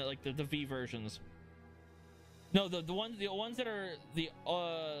than like the V versions. No, the ones that are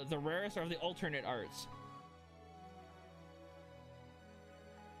the rarest are the alternate arts.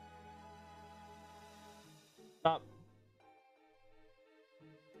 Stop.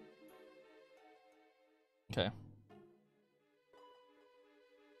 Okay.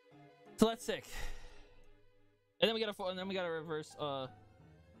 So that's sick. And then we got a reverse Holo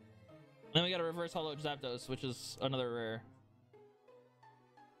Zapdos, which is another rare.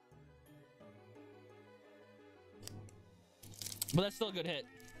 But that's still a good hit.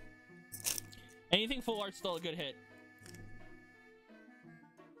 Anything full art's still a good hit.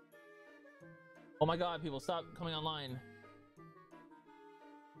 Oh my god, people, stop coming online.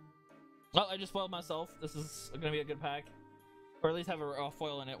 Oh, I just foiled myself. This is gonna be a good pack. Or at least have a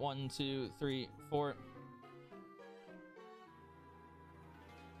foil in it. 1, 2, 3, 4.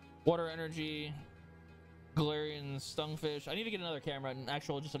 Water Energy, Galarian Stunfish. I need to get another camera,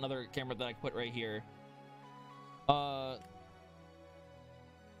 just another camera that I put right here.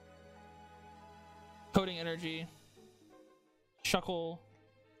 Coding Energy, Shuckle,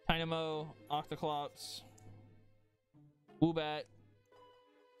 Tynamo, Octoclops, Woobat,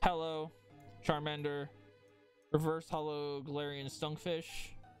 Hello, Charmander, Reverse Holo Galarian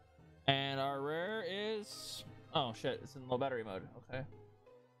Stunfish, and our rare is, oh shit, it's in low battery mode. Okay.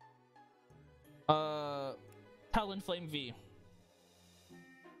 Talonflame V.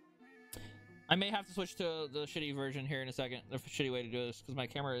 I may have to switch to the shitty version here in a second. The shitty way to do this because my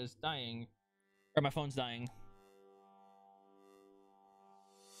camera is dying, or my phone's dying.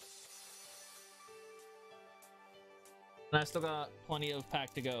 And I still got plenty of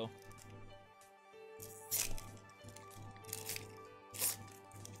pack to go.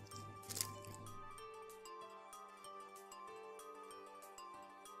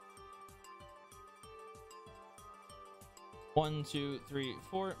 One, two, three,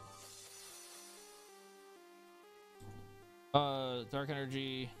 four. Dark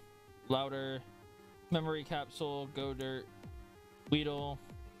Energy, Louder, Memory Capsule, Go Dirt, Weedle,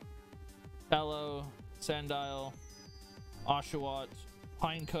 Tallow, Sandile, Oshawott,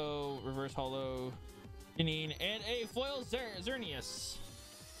 Pineco, Reverse Holo, Janine, and a foil Xerneas.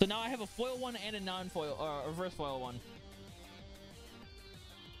 So now I have a foil one and a non-foil, reverse foil one.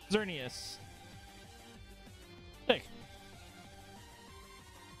 Xerneas. Sick.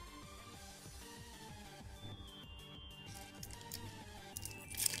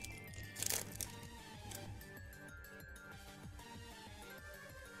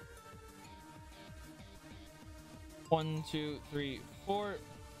 1, 2, 3, 4.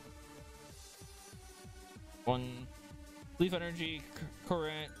 1. Leaf Energy,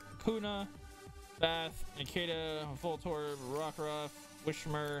 Current, Kuna, Bath, Nikita, Voltorb, Rockruff,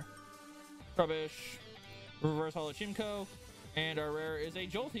 Wishmer, Rubbish, Reverse Holo Chimco, and our rare is a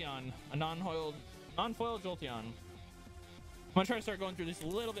Jolteon, a non-foil Jolteon. I'm gonna try to start going through this a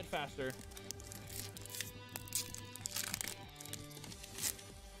little bit faster.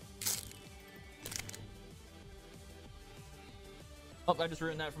 Oh, I just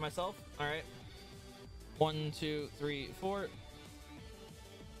ruined that for myself. All right. 1, 2, 3, 4.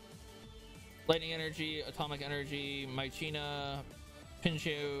 Lightning Energy, Atomic Energy, Mychina,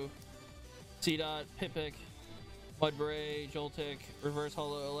 Pinshu, C-Dot, Pipic, Mudbray, Joltik, Reverse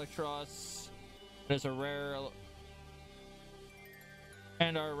Holo Electros. There's a rare.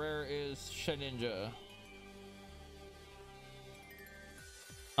 And our rare is Shedinja.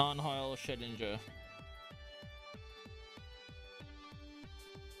 Non-Hoil Shedinja.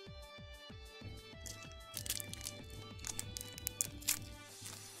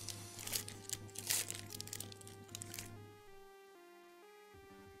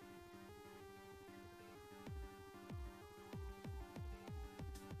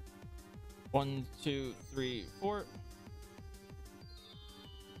 One, two, three, four.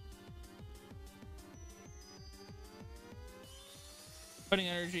 Fighting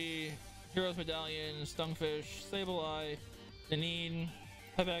Energy, Heroes Medallion, Stunfish, Sableye, Deneen,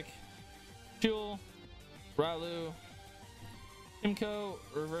 Pepek, Jewel, Ralu, Imco,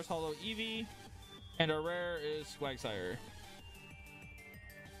 Reverse Holo Eevee, and our rare is Swagsire.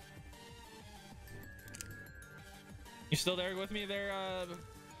 You still there with me there,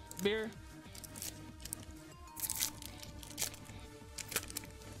 Beer?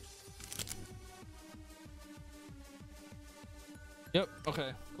 Yep,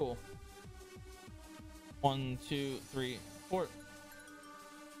 okay, cool. 1, 2, 3, 4.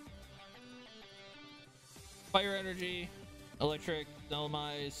 Fire Energy, Electric,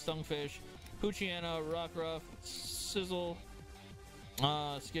 Dynamize, Stunfish, Poochyena, Rockruff, Sizzle,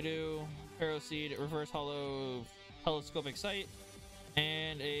 Skidoo, Paraseed, Reverse Holo, Telescopic Sight,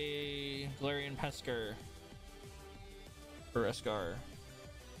 and a Galarian Pesker for Escar.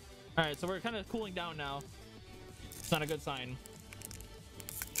 Alright, so we're kind of cooling down now. It's not a good sign.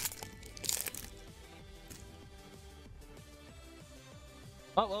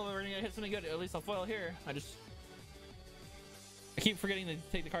 Oh, well, we're gonna hit something good. At least I'll foil here. I keep forgetting to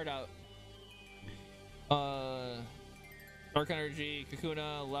take the card out. Dark Energy,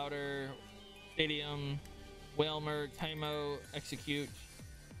 Kakuna, Louder, Stadium, Whalmer, Taimo, Execute,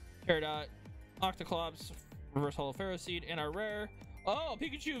 Peridot, Octoclops, Reverse Holo Ferroseed, and our rare. Oh,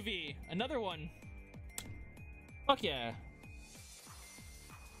 Pikachu V! Another one! Fuck yeah!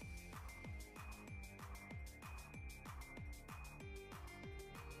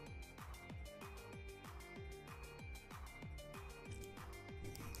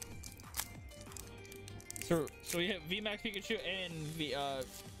 So we hit VMAX Pikachu and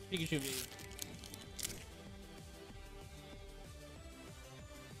Pikachu V.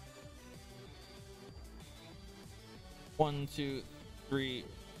 One, two, three,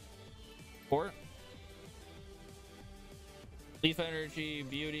 four. Leaf Energy,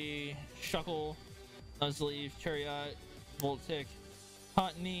 Beauty, Shuckle, Nuzleaf, Chariot, Voltic,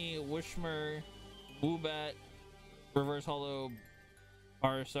 Cottony, Wishmer, Woobat, Reverse Holo,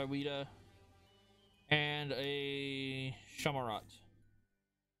 Barsawita, and a Shamarat.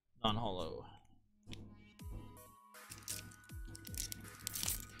 Non-holo.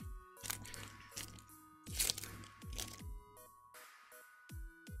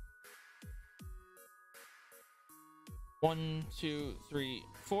 One, two, three,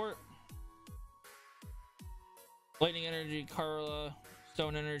 four. Lightning Energy, Carla,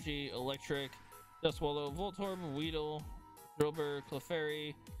 Stone Energy, Electric, Duskwallow, Voltorb, Weedle, Drillbur,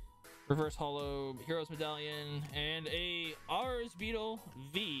 Clefairy, Reverse Holo, Heroes Medallion, and a Ars Beetle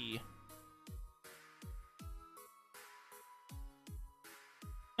V.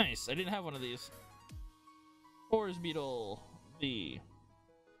 Nice, I didn't have one of these. Ars Beetle V.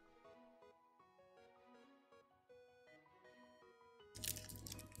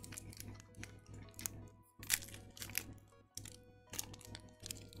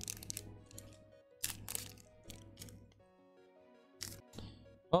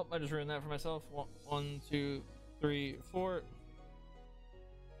 Oh, I just ruined that for myself. One, two, three, four.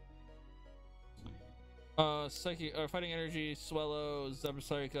 Fighting Energy, Swellow,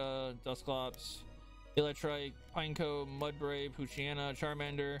 Zebra, Dusclops, Electrike, Pineco, Mudbray, Poochyena,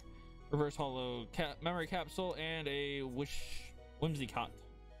 Charmander, Reverse Holo, Memory Capsule, and a Whimsicott.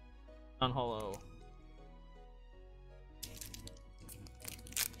 Non-holo.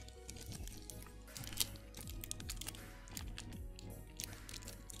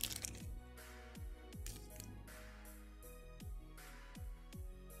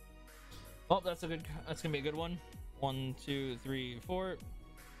 Oh, that's gonna be a good one. 1, 2, 3, 4.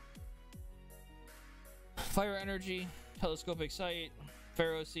 Fire Energy, Telescopic Sight,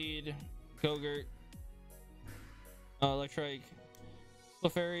 Pharaoh Seed, Gogurt, Electrike,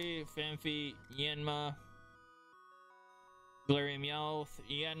 Clefairy, Phanpy, Yanma, Galarian Meowth,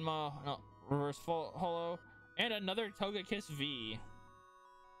 Yanma, no, Reverse Holo, and another Togekiss V.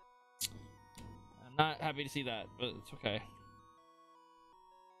 I'm not happy to see that, but it's okay.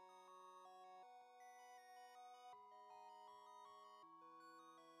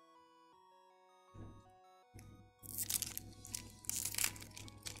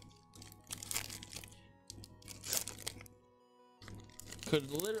 Could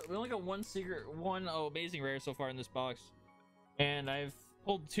literally, we only got one amazing rare so far in this box, and I've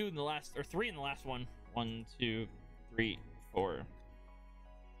pulled 2 in the last, or 3 in the last one. 1, 2, 3, 4.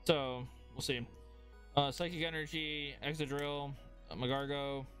 So we'll see. Psychic Energy, Exadrill,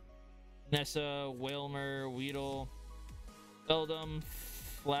 Magargo, Nessa, Wailmer, Weedle, Beldum,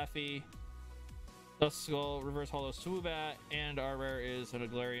 Flaffy, Duskull, Reverse Holo Swoobat, and our rare is an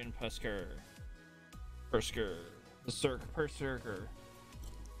Galarian Persker. Berserker.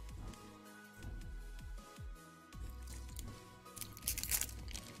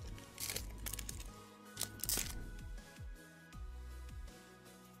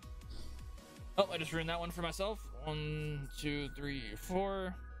 Oh, I just ruined that one for myself. 1, 2, 3,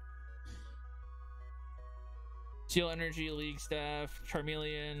 4. Steel Energy, League Staff,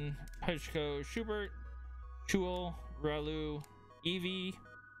 Charmeleon, Hedgehog, Schubert, Chewel, Ralu, Eevee,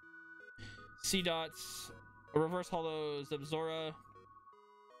 Seedots, a Reverse Holo Zebzora,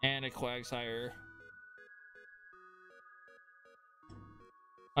 and a Quagsire.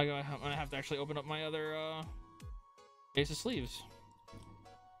 I'm gonna have to actually open up my other Ace of Sleeves.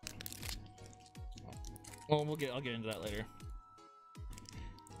 Well, I'll get into that later.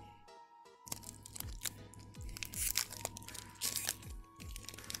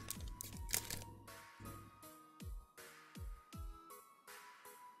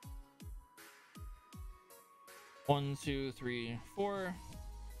 One, two, three, 4.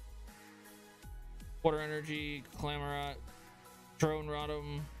 Water Energy, Clamorant, Drone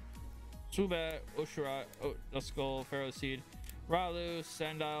Rodham, Swoobat, Oshirat, Duskull, Pharaoh Seed, Ralu,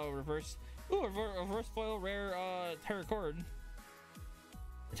 Sandile, Reverse. Ooh, reverse foil rare Terracoin.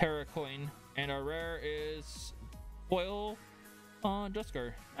 And our rare is foil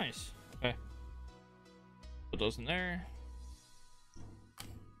Dusker. Nice. Okay. Put those in there.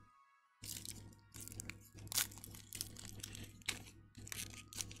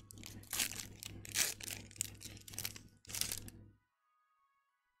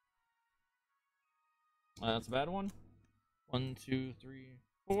 That's a bad one. 1, 2, 3,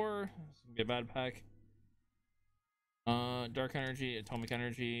 4. This is gonna be a bad pack. Dark Energy, Atomic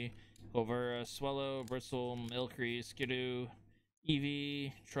Energy, Clovera, Swellow, Bristle, Milcery, Skidoo,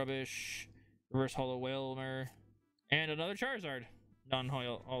 Eevee, Trubbish, Reverse Holo Wailmer, and another Charizard.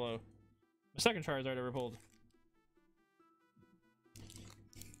 Non-holo. My second Charizard ever pulled.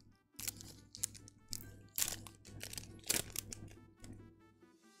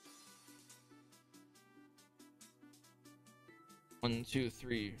 One, two,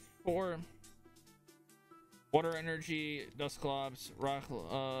 three, 4. Water Energy, Dusclops, Rock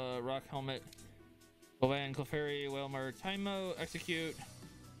Helmet, Govan, Clefairy, Wailmer, Tymo, Execute,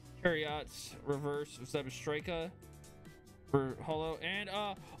 Chariots, Reverse, Zebstrika, for Holo, and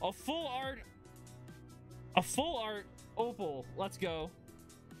a full art Opal. Let's go.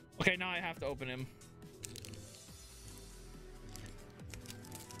 Okay, now I have to open him.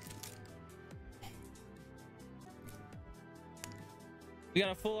 We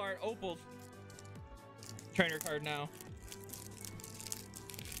got a full art Opal trainer card now.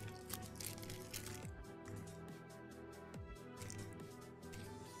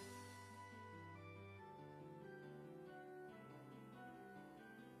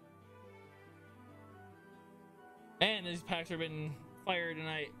 And these packs have been fired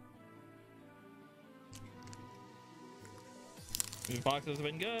tonight. These boxes have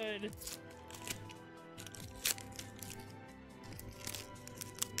been good.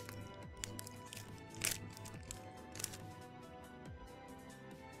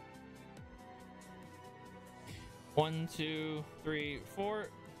 One, two, three, 4.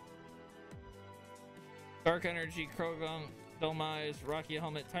 Dark Energy, Croagunk, Dhelmise, Rocky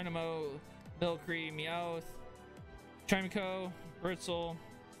Helmet, Tynamo, Milcery, Meowth, Chimeco, Britzel,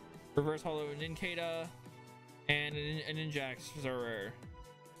 Reverse Holo Nincada, and an Ninjax is our rare.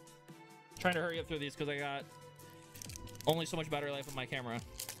 Trying to hurry up through these because I got only so much battery life on my camera.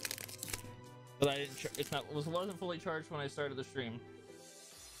 But I didn't. Wasn't fully charged when I started the stream.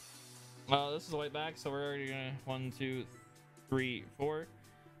 Well, this is a white back, so we're already gonna 1, 2, 3, 4.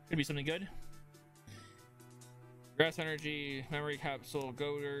 Could be something good. Grass Energy, Memory Capsule,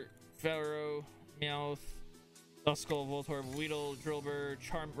 Goater, Pharaoh, Meowth, Duskull, Voltorb, Weedle, Drillbur,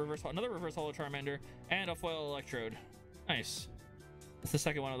 another Reverse Hollow Charmander, and a Foil Electrode. Nice. That's the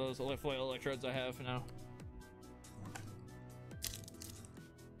second one of those Foil Electrodes I have now.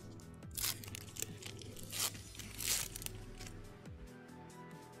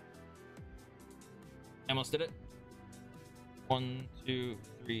 I almost did it. 1, 2,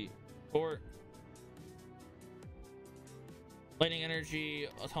 3, 4. Lightning Energy,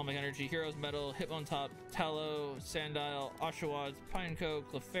 Atomic Energy, Heroes Metal, Hitmontop, Tallow, Sandile, Oshawott, Pineco,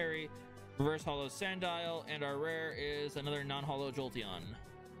 Clefairy, Reverse Hollow Sandile, and our rare is another non-hollow Jolteon.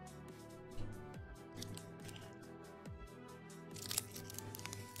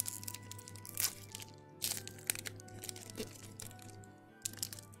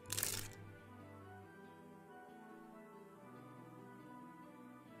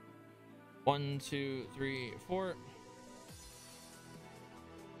 One, two, three, 4.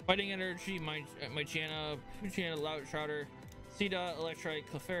 Fighting Energy, Mygiana, Poochyena, Loudshouter, Seedot, Electrike,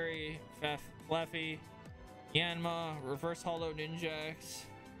 Clefairy, Flaffy, Yanma, Reverse Hollow Ninjax,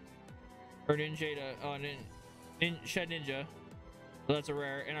 or Ninjada, Shed Ninja. So that's a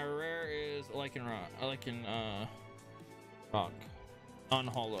rare, and our rare is Rock,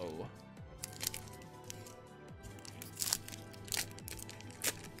 non-hollow.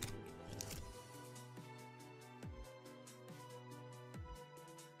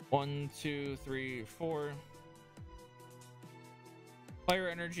 One, two, three, 4. Fire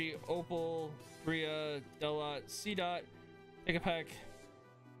Energy, Opal, Bria, Delot, Seedot, Pick-a-Peck,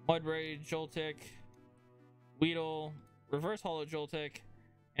 Mudbray, Joltik, Weedle, Reverse Hollow Joltik,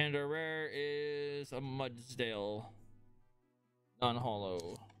 and our rare is a Mudsdale,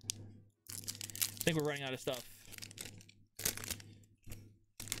 non-hollow. I think we're running out of stuff.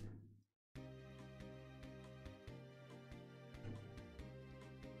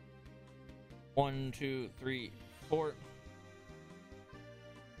 One, two, three, 4.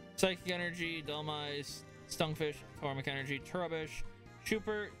 Psychic Energy, Dhelmise, Stunfish, Atomic Energy, Trubbish,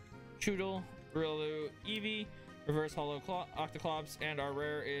 Schuppert, Choodle, Riolu, Eevee, Reverse Hollow Octoclops, and our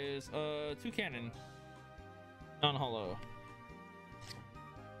rare is Toucannon, non-hollow.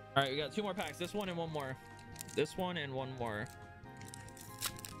 All right, we got 2 more packs. This one and one more. This one and one more.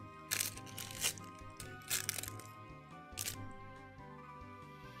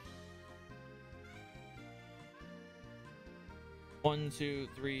 One, two,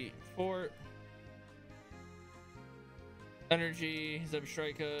 three, 4. Energy,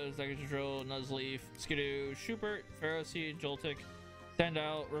 Zebstrika, Zagadrill, Nuzleaf, Skidoo, Schuppert, Ferroseed, Joltik,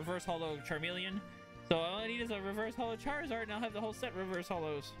 Sandile, Reverse Hollow Charmeleon. So all I need is a Reverse Hollow Charizard, and I'll have the whole set Reverse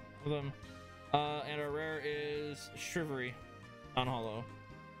Hollows of them. And our rare is Shivery, non-hollow.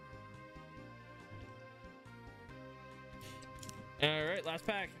 All right, last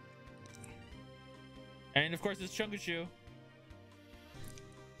pack. And of course, it's Chunkachu.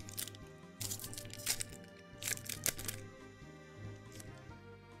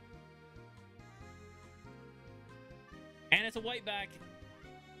 And it's a white back.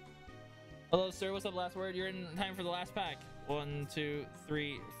 Hello, sir. What's up, last word? You're in time for the last pack. 1, 2,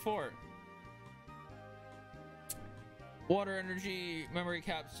 3, 4. Water Energy, Memory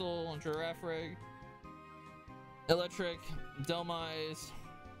Capsule, Girafarig, Electric, Dhelmise,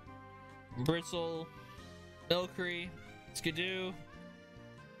 Britzel, Milcery, Skidoo,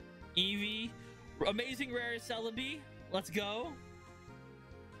 Eevee, amazing rare Celebi. Let's go.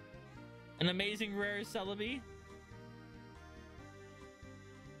 An amazing rare Celebi.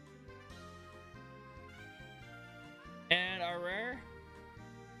 And our rare,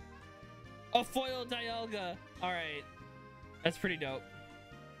 a foil Dialga. All right, that's pretty dope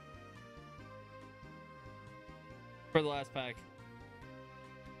for the last pack.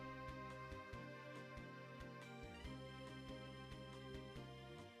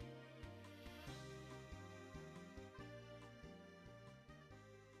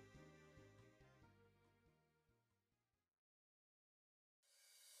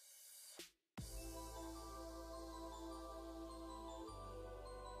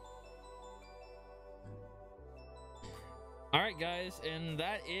 All right, guys, and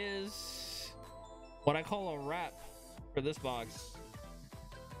that is what I call a wrap for this box.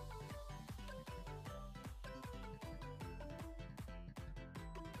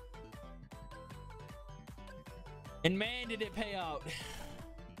 And man, did it pay out.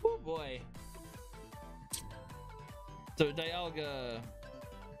 Oh boy. So Dialga,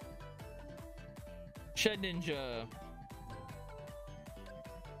 Shed Ninja,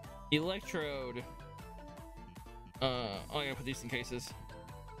 Electrode. I gotta put these in cases.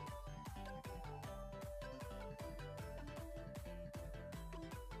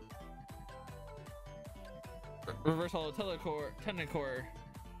 Reverse Hollow Tentacore. Can't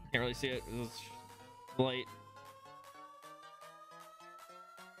really see it. It's light.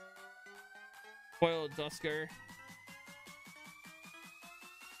 Foil Dusker.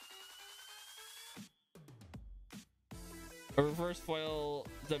 A reverse foil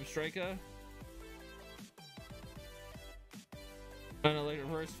Zebstrika. Another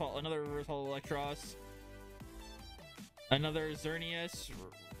reverse hollow Electros. Another Xerneas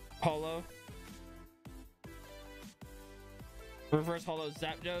hollow. Reverse hollow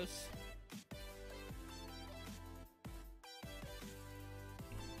Zapdos.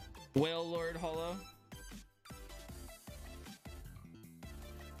 Whale Lord hollow.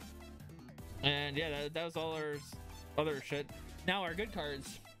 And yeah, that was all our other shit. Now our good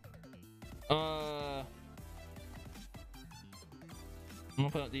cards. I'm gonna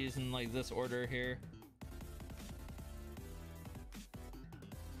put these in like this order here.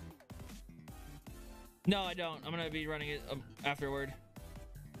 No, I don't. I'm gonna be running it afterward.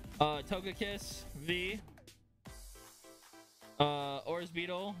 Togekiss V.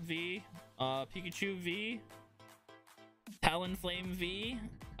 Orzbeetle V. Pikachu V. Talonflame V.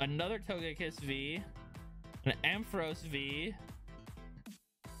 Another Togekiss V. An Ampharos V.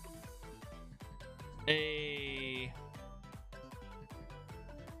 A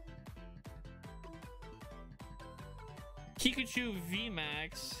Pikachu V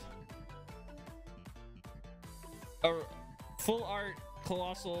Max. A full art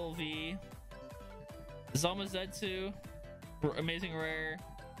Colossal V. Zamazetsu Amazing Rare.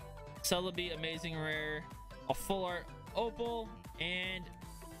 Celebi Amazing Rare. A full art Opal. And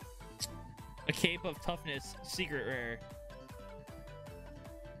a Cape of Toughness Secret Rare.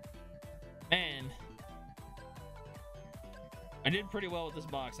 Man, I did pretty well with this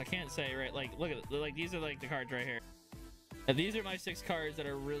box. I can't say, right? Like, look at it. Like, these are like the cards right here. And these are my 6 cards that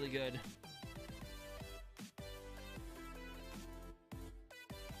are really good.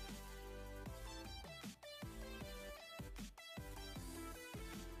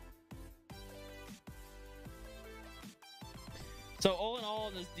 So all in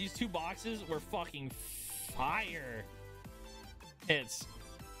all, these 2 boxes were fucking fire.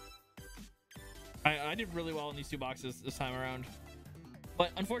 I did really well in these 2 boxes this time around.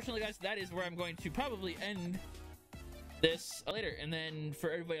 But unfortunately, guys, that is where I'm going to probably end this later. And then for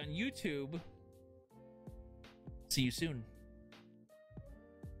everybody on YouTube, see you soon.